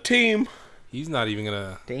rookie to the team. He's not even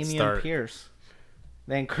gonna Damian start. Pierce.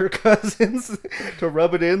 Then Kirk Cousins to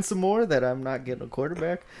rub it in some more that I'm not getting a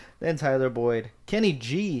quarterback. Then Tyler Boyd. Kenny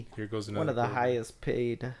G. Here goes another One of the quarterback. highest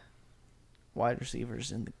paid wide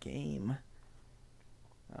receivers in the game.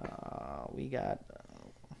 We got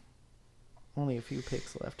only a few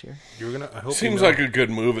picks left here. You're gonna. I hope. Seems you know. like a good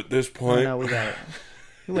move at this Oh, point. no, we got it.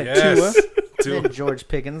 We went Yes. Tua. Then George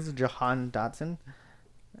Pickens, Jahan Dotson.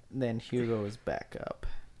 Then Hugo is back up.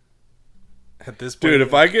 At this point, Dude,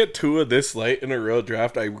 if I get Tua this late in a real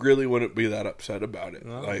draft, I really wouldn't be that upset about it.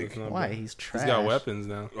 No, Like, it's not Why? bad. He's trash. He's got weapons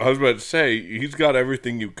now. I was about to say, he's got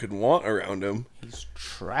everything you could want around him. He's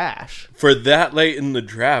trash. For that late in the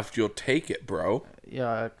draft, you'll take it, bro.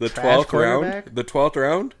 Yeah, The trash 12th round? quarterback. The 12th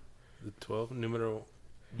round? The 12 numero.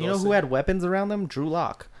 You know who had weapons around them? Drew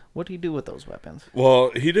Lock. What do you do with those weapons?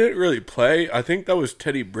 Well, he didn't really play. I think that was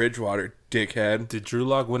Teddy Bridgewater, dickhead. Did Drew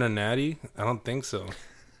Lock win a natty? I don't think so.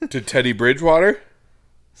 To Teddy Bridgewater?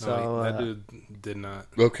 So No, that dude did not.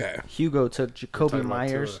 Okay. Hugo took Jacoby talking about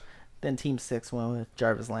Myers. Tua. Then Team 6 went with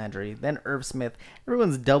Jarvis Landry. Then Irv Smith.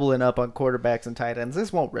 Everyone's doubling up on quarterbacks and tight ends.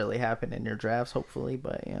 This won't really happen in your drafts, hopefully,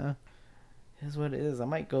 but yeah. It is what it is. I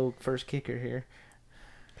might go first kicker here.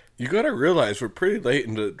 You gotta realize we're pretty late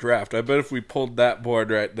in the draft. I bet if we pulled that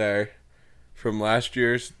board right there from last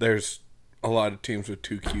year's, there's a lot of teams with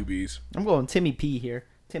 2 QBs. I'm going Timmy P here.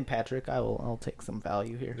 Tim Patrick. I'll take some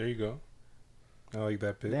value here. There you go. I like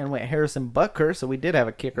that pick. Then went Harrison Butker, so we did have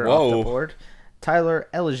a kicker off Whoa. the board. Tyler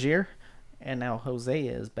Elgier, and now Jose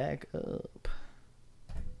is back up.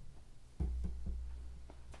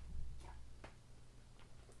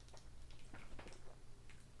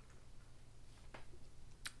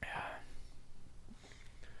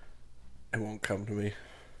 It won't come to me.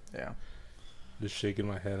 Yeah. Just shaking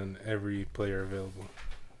my head on every player available.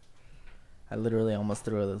 I literally almost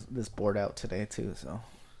threw this board out today, too, so.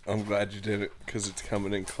 I'm glad you did it because it's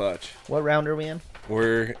coming in clutch. What round are we in?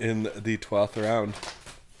 We're in the 12th round.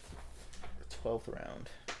 12th round.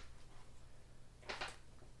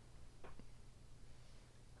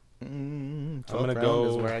 12th gonna round go-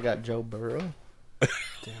 is where I got Joe Burrow.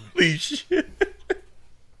 Holy shit.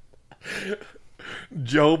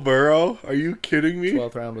 Joe Burrow? Are you kidding me?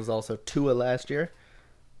 12th round was also Tua last year.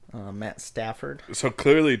 Matt Stafford. So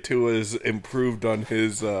clearly Tua's improved on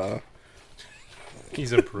his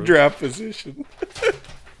He's improved. draft position.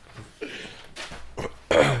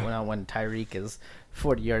 When Tyreek is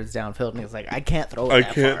 40 yards downfield and he's like, I can't throw it I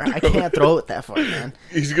that can't far. I throw can't throw it that far, man.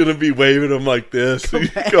 He's going to be waving him like this. Come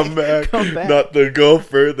back. Come back. Not to go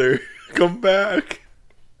further. Come back.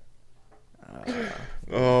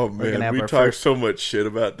 Oh, gonna man. have We our talked first- so much shit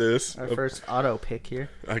about this. Our first auto pick here.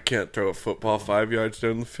 I can't throw a football 5 yards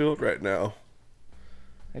down the field right now.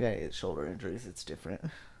 I gotta get shoulder injuries. It's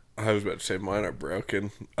different. I was about to say mine are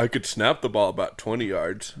broken. I could snap the ball about 20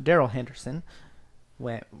 yards. Daryl Henderson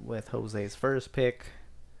went with Jose's first pick.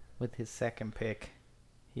 With his second pick,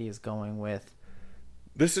 he is going with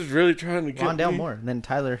This is really trying to get Rondell me. Moore. Then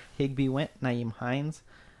Tyler Higbee went. Naeem Hines.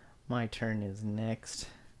 My turn is next.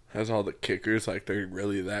 Has all the kickers like they're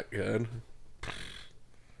really that good.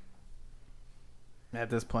 At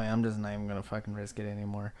this point, I'm just not even gonna fucking risk it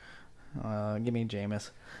anymore. Give me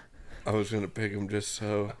Jameis. I was going to pick him just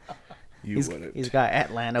so you wouldn't. He's got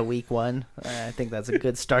Atlanta week 1. I think that's a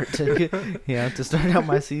good start to to start out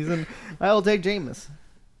my season. I'll take Jameis,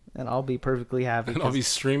 and I'll be perfectly happy. And I'll be 'cause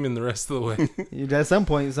streaming the rest of the way. at some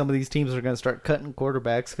point, some of these teams are going to start cutting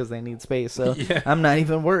quarterbacks because they need space. So Yeah. I'm not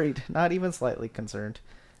even worried, not even slightly concerned.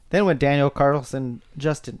 Then with Daniel Carlson,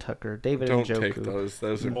 Justin Tucker, David Don't Njoku, take those.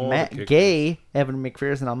 Those are All Matt the kickers. Gay, Evan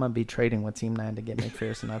McPherson. I'm going to be trading with Team 9 to get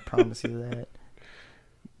McPherson. I promise you that.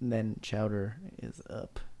 And then Chowder is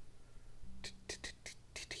up.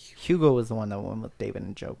 Hugo was the one that went with David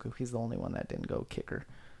Njoku. He's the only one that didn't go kicker.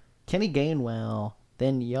 Kenny Gainwell,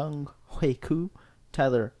 then Young Huiku,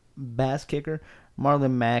 Tyler Bass kicker,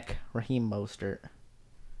 Marlon Mack, Raheem Mostert.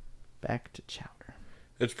 Back to Chowder.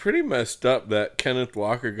 It's pretty messed up that Kenneth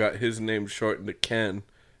Walker got his name shortened to Ken,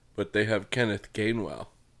 but they have Kenneth Gainwell.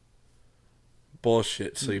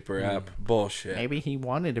 Bullshit, sleeper app. Bullshit. Maybe he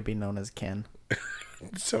wanted to be known as Ken.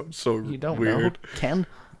 Sounds so You don't weird. know. Ken?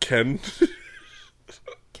 Ken.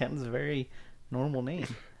 Ken's a very normal name.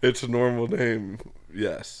 It's a normal name.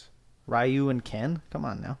 Yes. Ryu and Ken? Come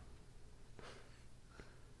on now.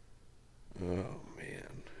 Oh,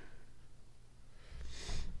 man.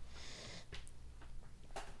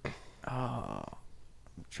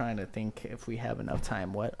 trying to think if we have enough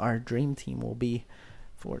time what our dream team will be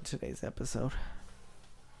for today's episode.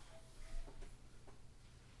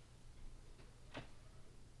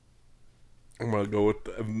 I'm going to go with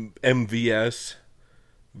MVS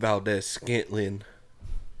Valdez Scantling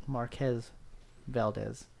Marquez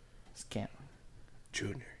Valdez Scantling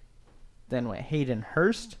Jr. Then went Hayden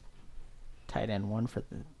Hurst, tight end 1 for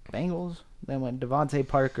the Bengals. Then went Devontae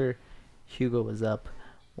Parker. Hugo was up.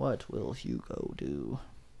 What will Hugo do?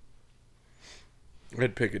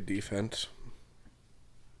 I'd pick a defense.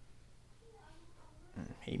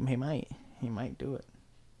 He might. He might do it.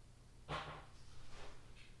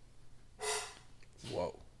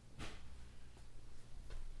 Whoa.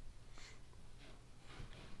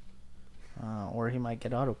 Or he might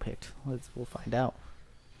get auto-picked. We'll find out.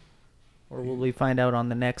 Or will we find out on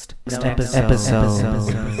the next episode?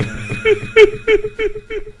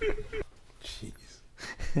 Jeez.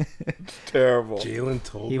 It's terrible. Jalen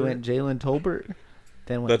Tolbert. He went Jalen Tolbert.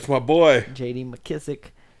 Then went That's my boy. J.D.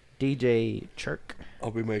 McKissick, DJ Chirk.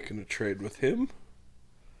 I'll be making a trade with him.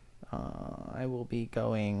 I will be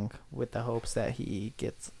going with the hopes that he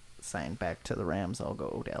gets signed back to the Rams. I'll go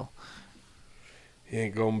Odell. He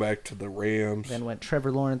ain't going back to the Rams. Then went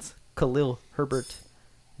Trevor Lawrence, Khalil Herbert,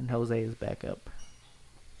 and Jose is back up.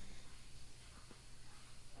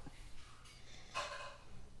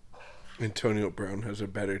 Antonio Brown has a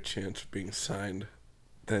better chance of being signed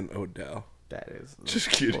than Odell. That is Just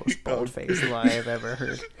the kidding. most bold-faced lie I've ever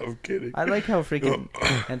heard. I'm kidding. I like how freaking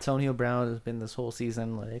Antonio Brown has been this whole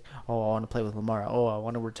season like, oh, I want to play with Lamar. Oh, I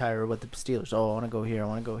want to retire with the Steelers. Oh, I want to go here. I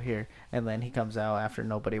want to go here. And then he comes out after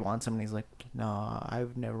nobody wants him, and he's like, no,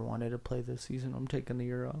 I've never wanted to play this season. I'm taking the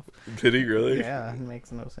year off. Did he really? Yeah, it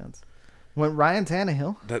makes no sense. Went Ryan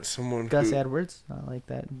Tannehill. That's someone Gus who... Edwards. I like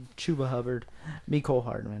that. Chuba Hubbard. Mecole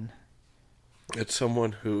Hardman. It's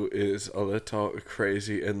someone who is a little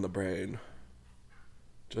crazy in the brain.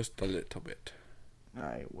 Just a little bit.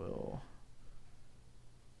 I will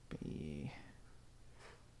be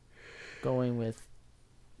going with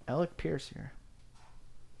Alec Pierce here.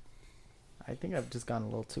 I think I've just gone a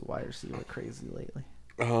little too wide receiver crazy lately.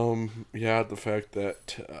 Yeah, the fact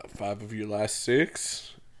that 5 of your last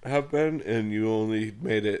 6 have been, and you only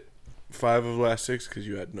made it 5 of the last 6 because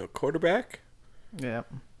you had no quarterback. Yep.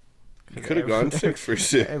 You could have gone 6 for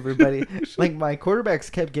 6. Everybody, like my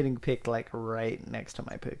quarterbacks kept getting picked like right next to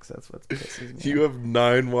my picks. That's what's pissing me. You have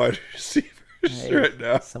 9 wide receivers right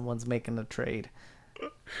now. Someone's making a trade.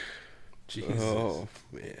 Jesus. Oh,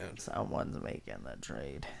 man. Someone's making the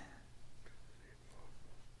trade.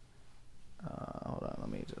 Hold on, let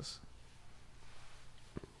me just.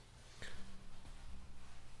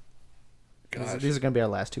 Gosh, These are going to be our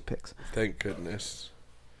last 2 picks. thank goodness.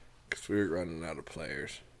 Because we were running out of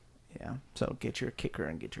players. Yeah, so get your kicker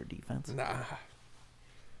and get your defense. Nah.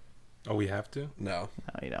 Oh, we have to? No.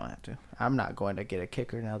 No, you don't have to. I'm not going to get a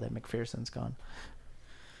kicker now that McPherson's gone.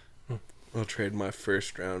 I'll trade my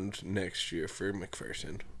first round next year for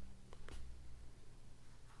McPherson.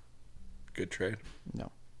 Good trade. No.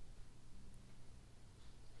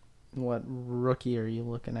 What rookie are you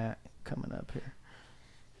looking at coming up here?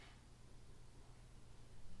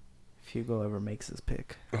 If Hugo ever makes his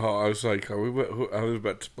pick. Oh, I was like, I was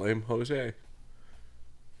about to blame Jose.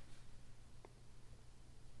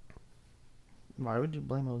 Why would you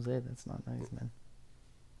blame Jose? That's not nice, man.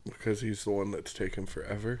 Because he's the one that's taken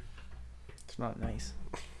forever. It's not nice.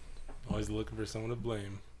 Always looking for someone to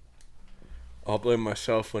blame. I'll blame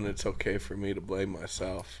myself when it's okay for me to blame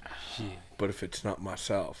myself. Yeah. But if it's not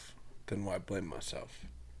myself, then why blame myself?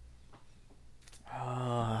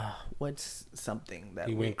 What's something that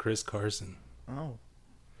He went Chris Carson. Oh.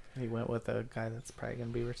 He went with a guy that's probably going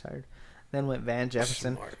to be retired. Then went Van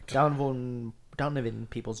Jefferson. Smart. Donovan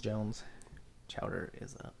Peoples-Jones. Chowder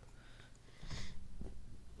is up.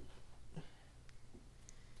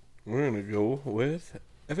 We're going to go with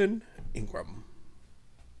Evan Ingram.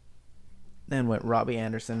 Then went Robbie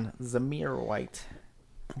Anderson. Zamir White.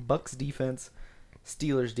 Bucks defense.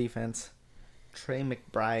 Steelers defense. Trey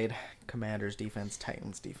McBride, Commanders defense,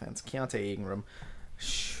 Titans defense. Keontae Ingram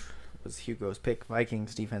was Hugo's pick.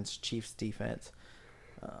 Vikings defense, Chiefs defense.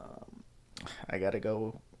 I got to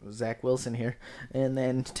go Zach Wilson here. And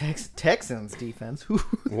then Texans defense.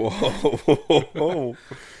 Whoa.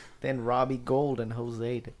 Then Robbie Gold and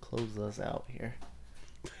Jose to close us out here.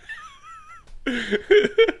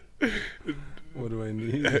 What do I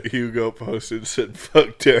need? Hugo posted, said,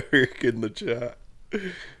 fuck Derek in the chat.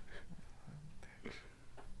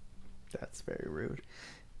 That's very rude.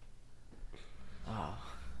 Oh,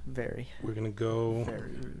 very. We're going to go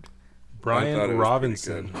Very rude. I thought Brian it was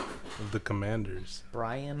Robinson. pretty of the Commanders.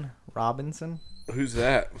 Brian Robinson Who's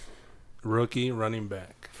that? Rookie running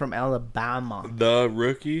back. from Alabama. The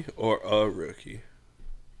rookie or a rookie?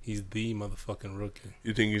 He's the motherfucking rookie.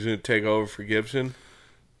 You think he's going to take over for Gibson?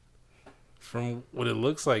 From what it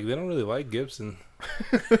looks like, they don't really like Gibson.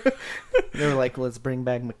 They were like, let's bring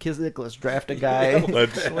back McKissick. Let's draft a guy.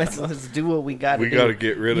 let's do what we got to do. We got to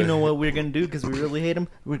get rid of You know him. what we're going to do because we really hate him?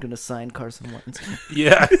 We're going to sign Carson Wentz.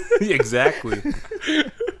 Yeah, exactly.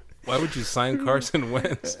 Why would you sign Carson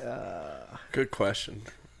Wentz? Good question.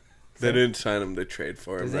 They didn't sign him. They trade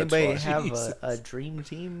for him. Does That's anybody why. have Jesus. a dream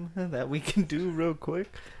team that we can do real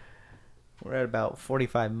quick? We're at about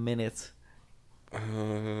 45 minutes. I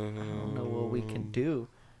don't know what we can do.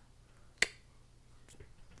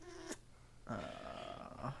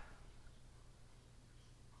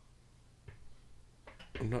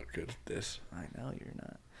 I'm not good at this. I know you're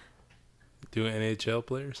not. Do NHL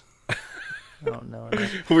players? Oh, no.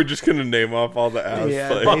 We're just going to name off all the ass Yeah,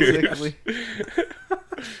 players. basically.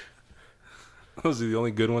 Those are the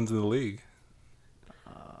only good ones in the league.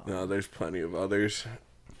 No, there's plenty of others.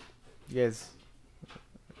 You guys,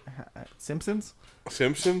 Simpsons?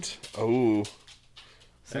 Simpsons? Oh,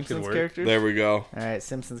 Simpsons work. characters? there we go. All right,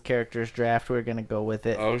 Simpsons characters draft. We're going to go with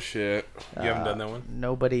it. Oh, shit. You haven't done that one?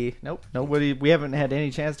 Nobody. We haven't had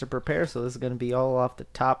any chance to prepare, so this is going to be all off the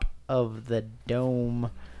top of the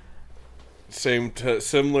dome.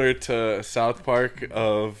 Similar to South Park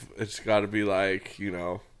of it's got to be like,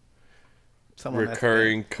 Someone that's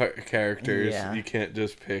recurring characters. Yeah. You can't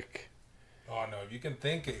just pick. Oh no! If you can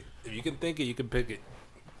think it, you can pick it.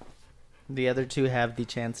 The other two have the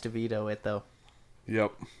chance to veto it, though.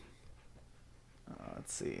 Yep.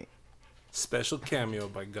 Let's see. Special cameo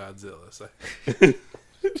by Godzilla. So-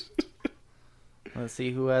 Let's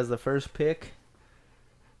see who has the first pick.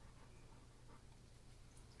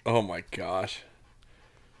 Oh my gosh.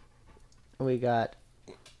 We got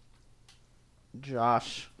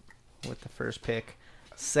Josh with the first pick.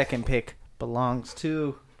 Second pick belongs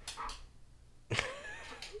to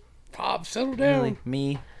Pop, settle down.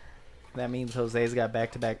 me. That means Jose's got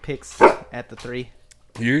back-to-back picks at the 3.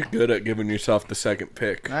 You're good at giving yourself the second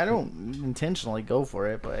pick. I don't intentionally go for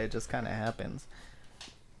it, but it just kind of happens.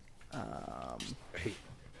 Hey,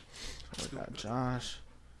 We got Josh,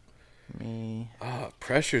 me.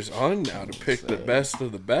 Pressure's on now to pick the best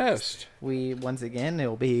of the best. We once again it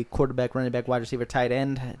will be quarterback, running back, wide receiver, tight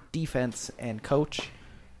end, defense, and coach.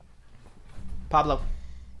 Pablo,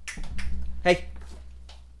 hey,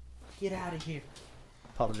 get out of here!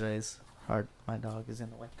 Apologize. Hard. My dog is in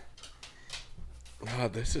the way. Oh,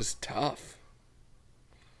 this is tough.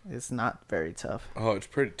 It's not very tough. Oh, it's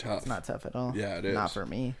pretty tough. It's not tough at all. Yeah, it is. Not for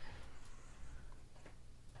me.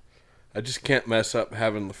 I just can't mess up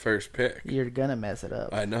having the first pick. You're gonna mess it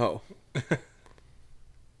up. I know.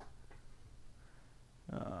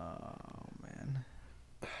 Oh man.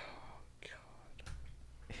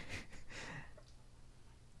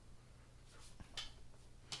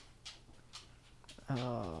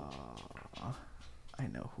 Oh, I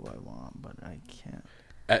know who I want, but I can't.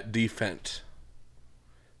 At defense.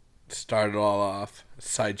 Start it all off.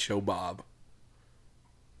 Sideshow Bob.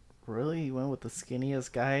 Really? You went with the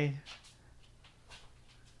skinniest guy?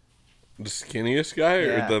 The skinniest guy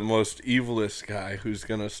Yeah. or the most evilest guy who's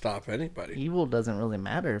going to stop anybody? Evil doesn't really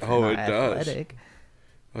matter if Oh, you're not it does. athletic.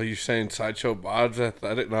 Oh, you're saying Sideshow Bob's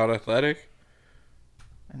athletic, not athletic?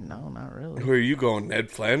 No, not really. Who are you going, Ned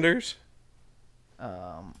Flanders?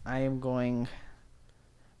 I am going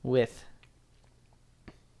with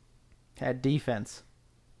at defense.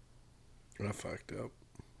 I fucked up.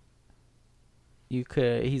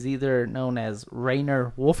 He's either known as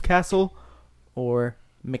Rainer Wolfcastle or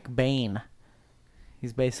McBain.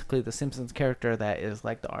 He's basically the Simpsons character that is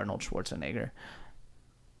like the Arnold Schwarzenegger.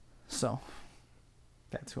 So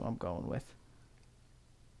that's who I'm going with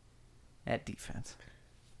at defense.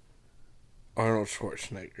 Arnold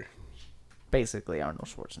Schwarzenegger. Basically Arnold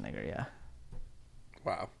Schwarzenegger, yeah.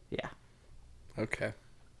 Wow. Yeah. Okay.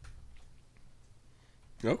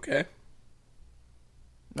 Okay.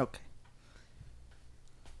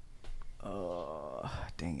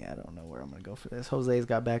 Dang it, I don't know where I'm going to go for this. Jose's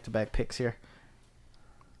got back-to-back picks here.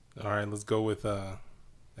 all right, let's go with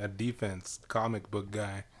that defense comic book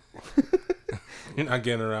guy. You're not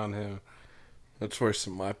getting around him. That's worse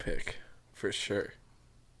than my pick, for sure.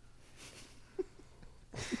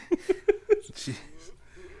 Jeez.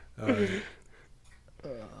 All right.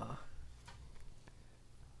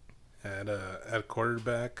 At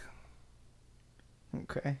quarterback,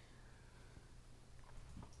 Okay.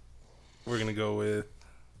 we're gonna go with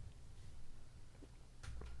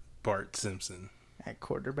Bart Simpson. At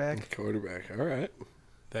quarterback. Quarterback. All right.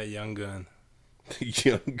 That young gun.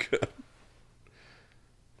 Young gun.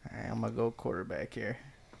 All right, I'm going to go quarterback here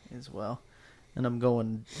as well. And I'm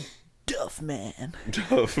going Duff Man.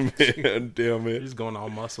 Tough man, damn You're it. just going all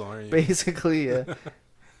muscle, aren't you? Basically,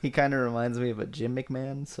 he kind of reminds me of a Jim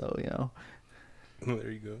McMahon. So, There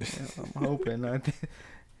you go. I'm hoping.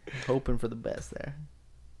 Hoping for the best there.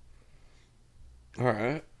 All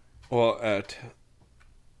right. Well, at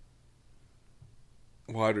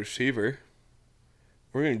wide receiver,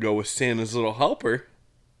 we're going to go with Santa's little helper.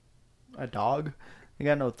 A dog? You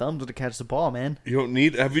got no thumbs to catch the ball, man. You don't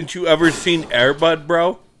need... Haven't you ever seen Air Bud,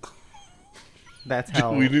 bro? That's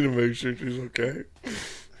how We need to make sure she's okay.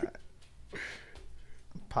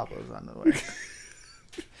 Pablo's on the way.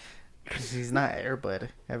 'Cause he's not Air Bud.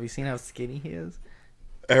 Have you seen how skinny he is?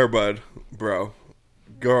 Air Bud, bro.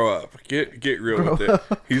 Grow up. Get real with it.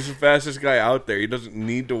 He's the fastest guy out there. He doesn't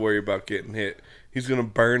need to worry about getting hit. He's going to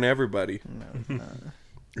burn everybody. No, he's not.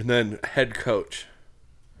 And then head coach,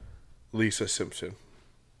 Lisa Simpson.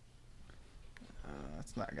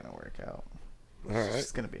 That's not going to work out. All right.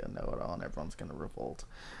 It's going to be a know-it-all, and everyone's going to revolt.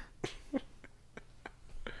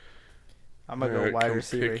 I'm going to go Alright, wide come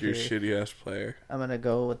receiver pick your here. shitty-ass player. I'm going to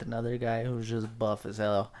go with another guy who's just buff as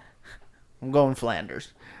hell. I'm going Flanders.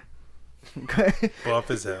 Okay.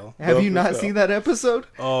 Buff as hell. Have Buff you as not hell. seen that episode?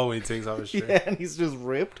 Oh, when he takes off his shirt. Yeah, and he's just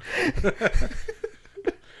ripped.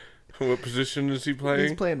 What position is he playing?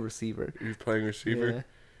 He's playing receiver. He's playing receiver. Yeah.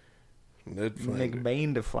 Ned Flanders.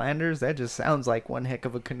 McBain to Flanders. That just sounds like one heck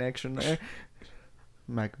of a connection there.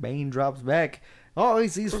 McBain drops back. Oh, he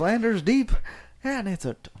sees Flanders deep. And it's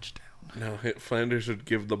a touchdown. No, Flanders would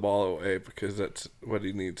give the ball away because that's what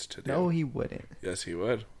he needs to do. No, he wouldn't. Yes, he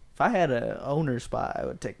would. If I had an owner spot, I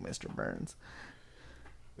would take Mr. Burns.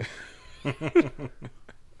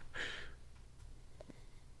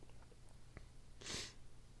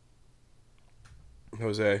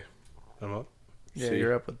 Jose. I'm up. Yeah, See?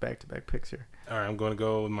 you're up with back-to-back picks here. All right, I'm going to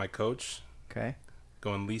go with my coach. Okay.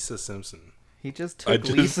 Going Lisa Simpson. He just I took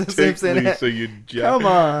just Lisa took Simpson. Lisa, you Come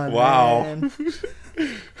on, Wow. man.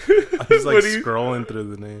 I was like What do you- scrolling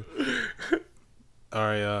through the name. All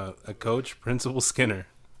right, a coach, Principal Skinner.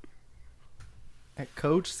 At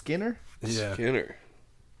Coach Skinner? Yeah. Skinner.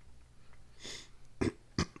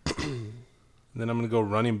 Then I'm going to go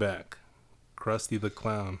running back, Krusty the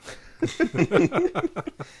Clown.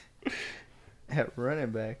 At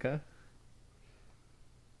running back, huh?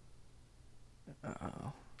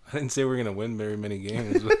 Uh-oh. I didn't say we are going to win very many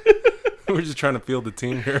games. But we're just trying to field the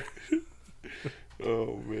team here.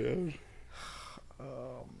 Oh, man.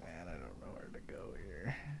 Oh, man, I don't know where to go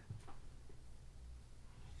here.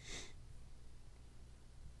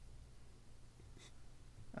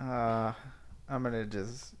 I'm going to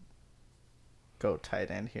just go tight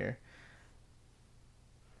end here.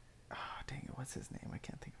 Oh, dang it. What's his name? I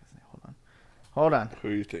can't think of his name. Hold on. Who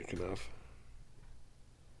are you thinking of?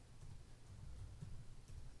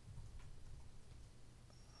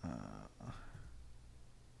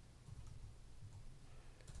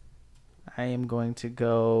 I am going to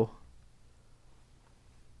go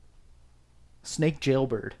Snake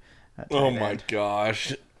Jailbird. at Oh, tight my end.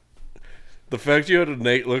 gosh. The fact you had to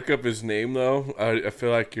Nate look up his name, though, I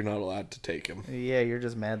feel like you're not allowed to take him. Yeah, you're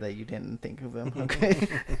just mad that you didn't think of him, okay?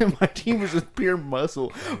 My team was just pure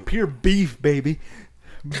muscle. Pure beef, baby.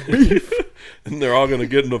 Beef. And they're all going to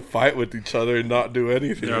get in a fight with each other and not do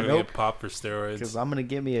anything. They're all going to Nope. get popped for steroids. Because I'm going to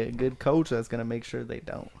give me a good coach that's going to make sure they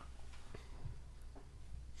don't.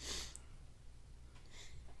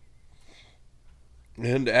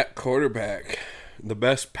 And at quarterback, the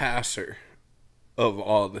best passer of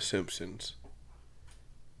all the Simpsons,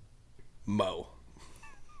 Mo.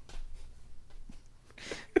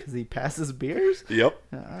 Because he passes beers? Yep.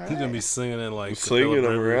 All He's going to right. be singing it like Slinging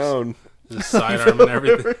Phillip them Rivers. around. Just sidearm and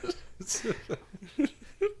everything.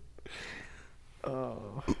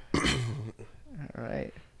 Oh. All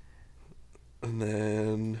right. And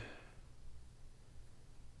then...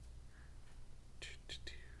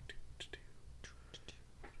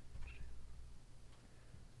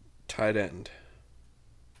 tight end.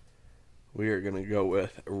 We are going to go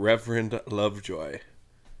with Reverend Lovejoy.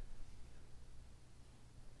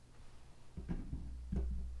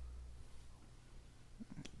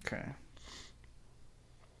 Okay.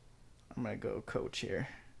 I'm going to go coach here.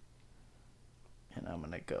 And I'm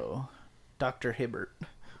going to go Dr. Hibbert.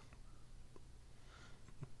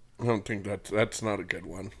 I don't think that's not a good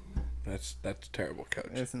one. That's a terrible coach.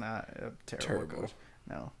 It's not a terrible Terrible. coach.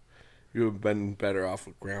 No. You would have been better off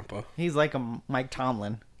with Grandpa. He's like a Mike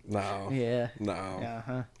Tomlin. No. Yeah. No.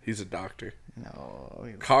 Uh-huh. He's a doctor. No.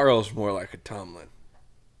 Carl's more like a Tomlin.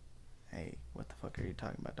 Hey, what the fuck are you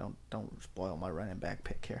talking about? Don't spoil my running back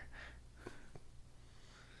pick here.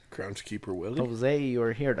 Groundskeeper Willie. Jose, you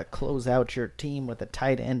are here to close out your team with a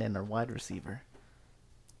tight end and a wide receiver.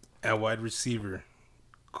 At wide receiver,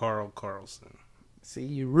 Carl Carlson. See,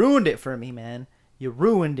 you ruined it for me, man. You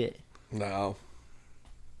ruined it. No.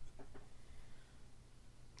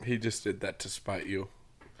 He just did that to spite you.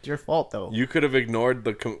 It's your fault, though. You could have ignored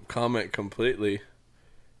the comment completely,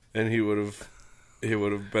 and he would have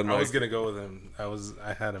been like... I was going to go with him.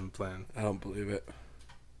 I had him planned. I don't believe it.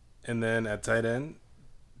 And then at tight end,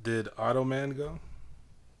 did Automan go?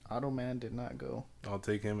 Automan did not go. I'll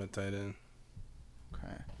take him at tight end.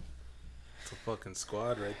 Okay. It's a fucking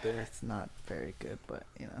squad right there. It's not very good, but,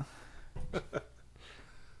 you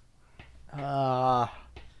know.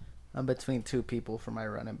 I'm between two people for my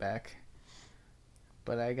running back.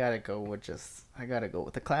 But I gotta go with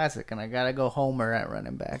the classic, and I gotta go Homer at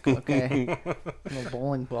running back, okay? No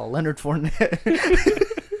bowling ball. Leonard Fournette.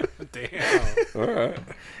 Damn. All right.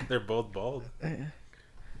 They're both bald.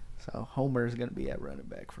 So Homer's gonna be at running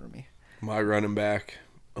back for me. My running back,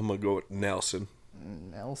 I'm going to go with Nelson.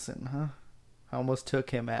 Nelson, huh? I almost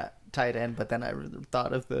took him at tight end, but then I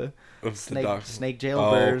thought of the snake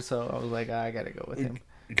jailbird, so I was like, I gotta go with him.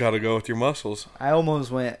 You got to go with your muscles. I almost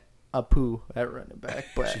went Apu at running back,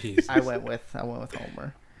 but Jesus. I went with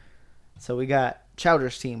Homer. So we got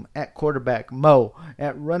Chowder's team at quarterback, Mo,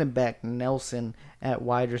 at running back, Nelson, at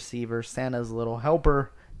wide receiver, Santa's little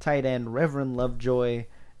helper, tight end, Reverend Lovejoy,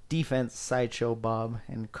 defense, Sideshow Bob,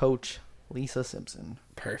 and coach, Lisa Simpson.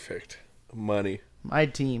 Perfect. Money. My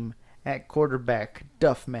team at quarterback,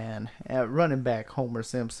 Duffman, at running back, Homer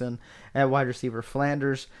Simpson, at wide receiver,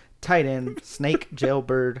 Flanders, tight end, Snake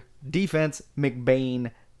Jailbird, defense,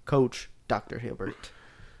 McBain, coach, Dr. Hilbert.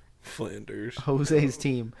 Flanders. Jose's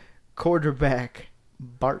team, quarterback,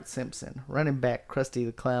 Bart Simpson, running back, Krusty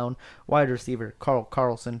the Clown, wide receiver, Carl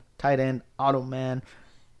Carlson, tight end, Automan,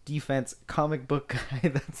 defense, comic book guy.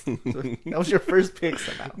 That was your first pick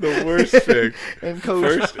somehow. The worst pick. And coach,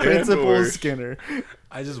 First and Principal worst. Skinner.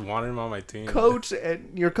 I just wanted him on my team. Coach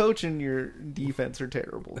and your defense are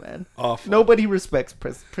terrible, man. Awful. Nobody respects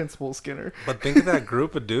Principal Skinner. But think of that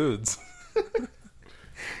group of dudes.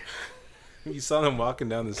 You saw them walking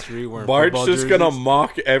down the street wearing Bart's football just jerseys. going to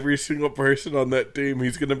mock every single person on that team.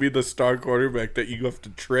 He's going to be the star quarterback that you have to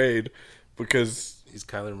trade because... He's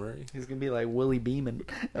Kyler Murray. He's gonna be like Willie Beeman.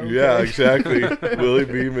 Okay. Yeah, exactly. Willie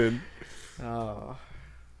Beeman. Oh,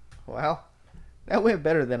 well, that went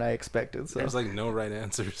better than I expected. So There's like no right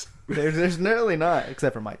answers. there's nearly not,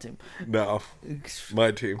 except for my team. No,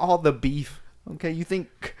 my team. All the beef. Okay, you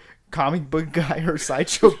think comic book guy or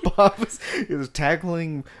Sideshow Bob is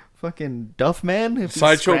tackling fucking Duffman? If he's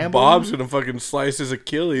Sideshow scrambling? Bob's going to fucking slice his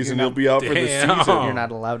Achilles You're and not- he'll be out for the Damn. season. You're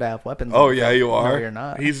not allowed to have weapons. Oh, on the yeah, field. you are. No, you're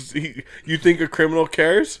not. You think a criminal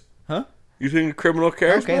cares? Huh? You think a criminal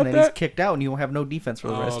cares Okay, about and then he's that? kicked out, and you won't have no defense for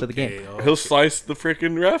the rest of the game. Okay. He'll slice the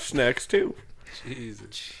freaking refs next, too. Jesus.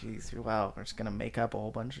 Jeez, wow, we're just gonna make up a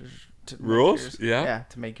whole bunch of to make Rules? yours- Yeah.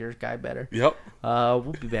 to make your guy better. Yep.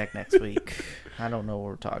 We'll be back next week. I don't know what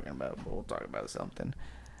we're talking about, but we'll talk about something.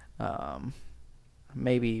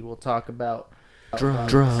 Maybe we'll talk about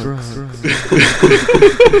drugs.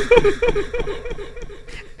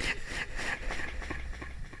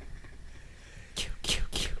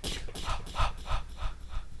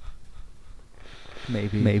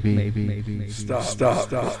 Maybe.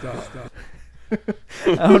 Stop.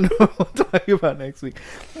 I don't know what we'll talk about next week.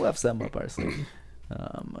 We'll have some up our sleeve.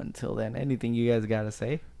 Until then, anything you guys got to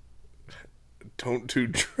say? Don't do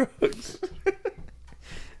drugs.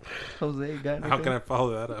 Jose, you got anything? How can I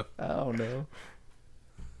follow that up? I don't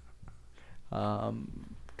know.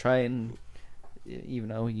 Try and,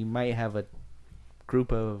 you might have a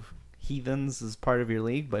group of heathens as part of your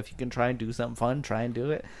league, but if you can try and do something fun, try and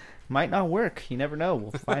do it. Might not work. You never know.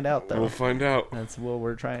 We'll find out, though. We'll find out. That's what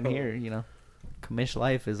we're trying here, Commish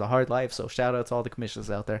life is a hard life, so shout out to all the commissions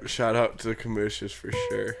out there. Shout out to the commissioners for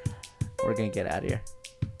sure. We're going to get out of here.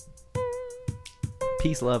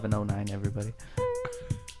 Peace, love, and 09, everybody.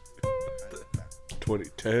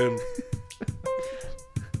 2010.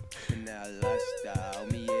 Now lifestyle,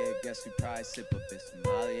 me yeah, guess we probably sip a bit some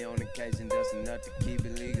Molly on occasion, just enough to keep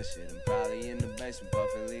it legal shit. I'm probably in the basement,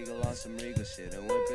 puffing legal on some regal shit. And whip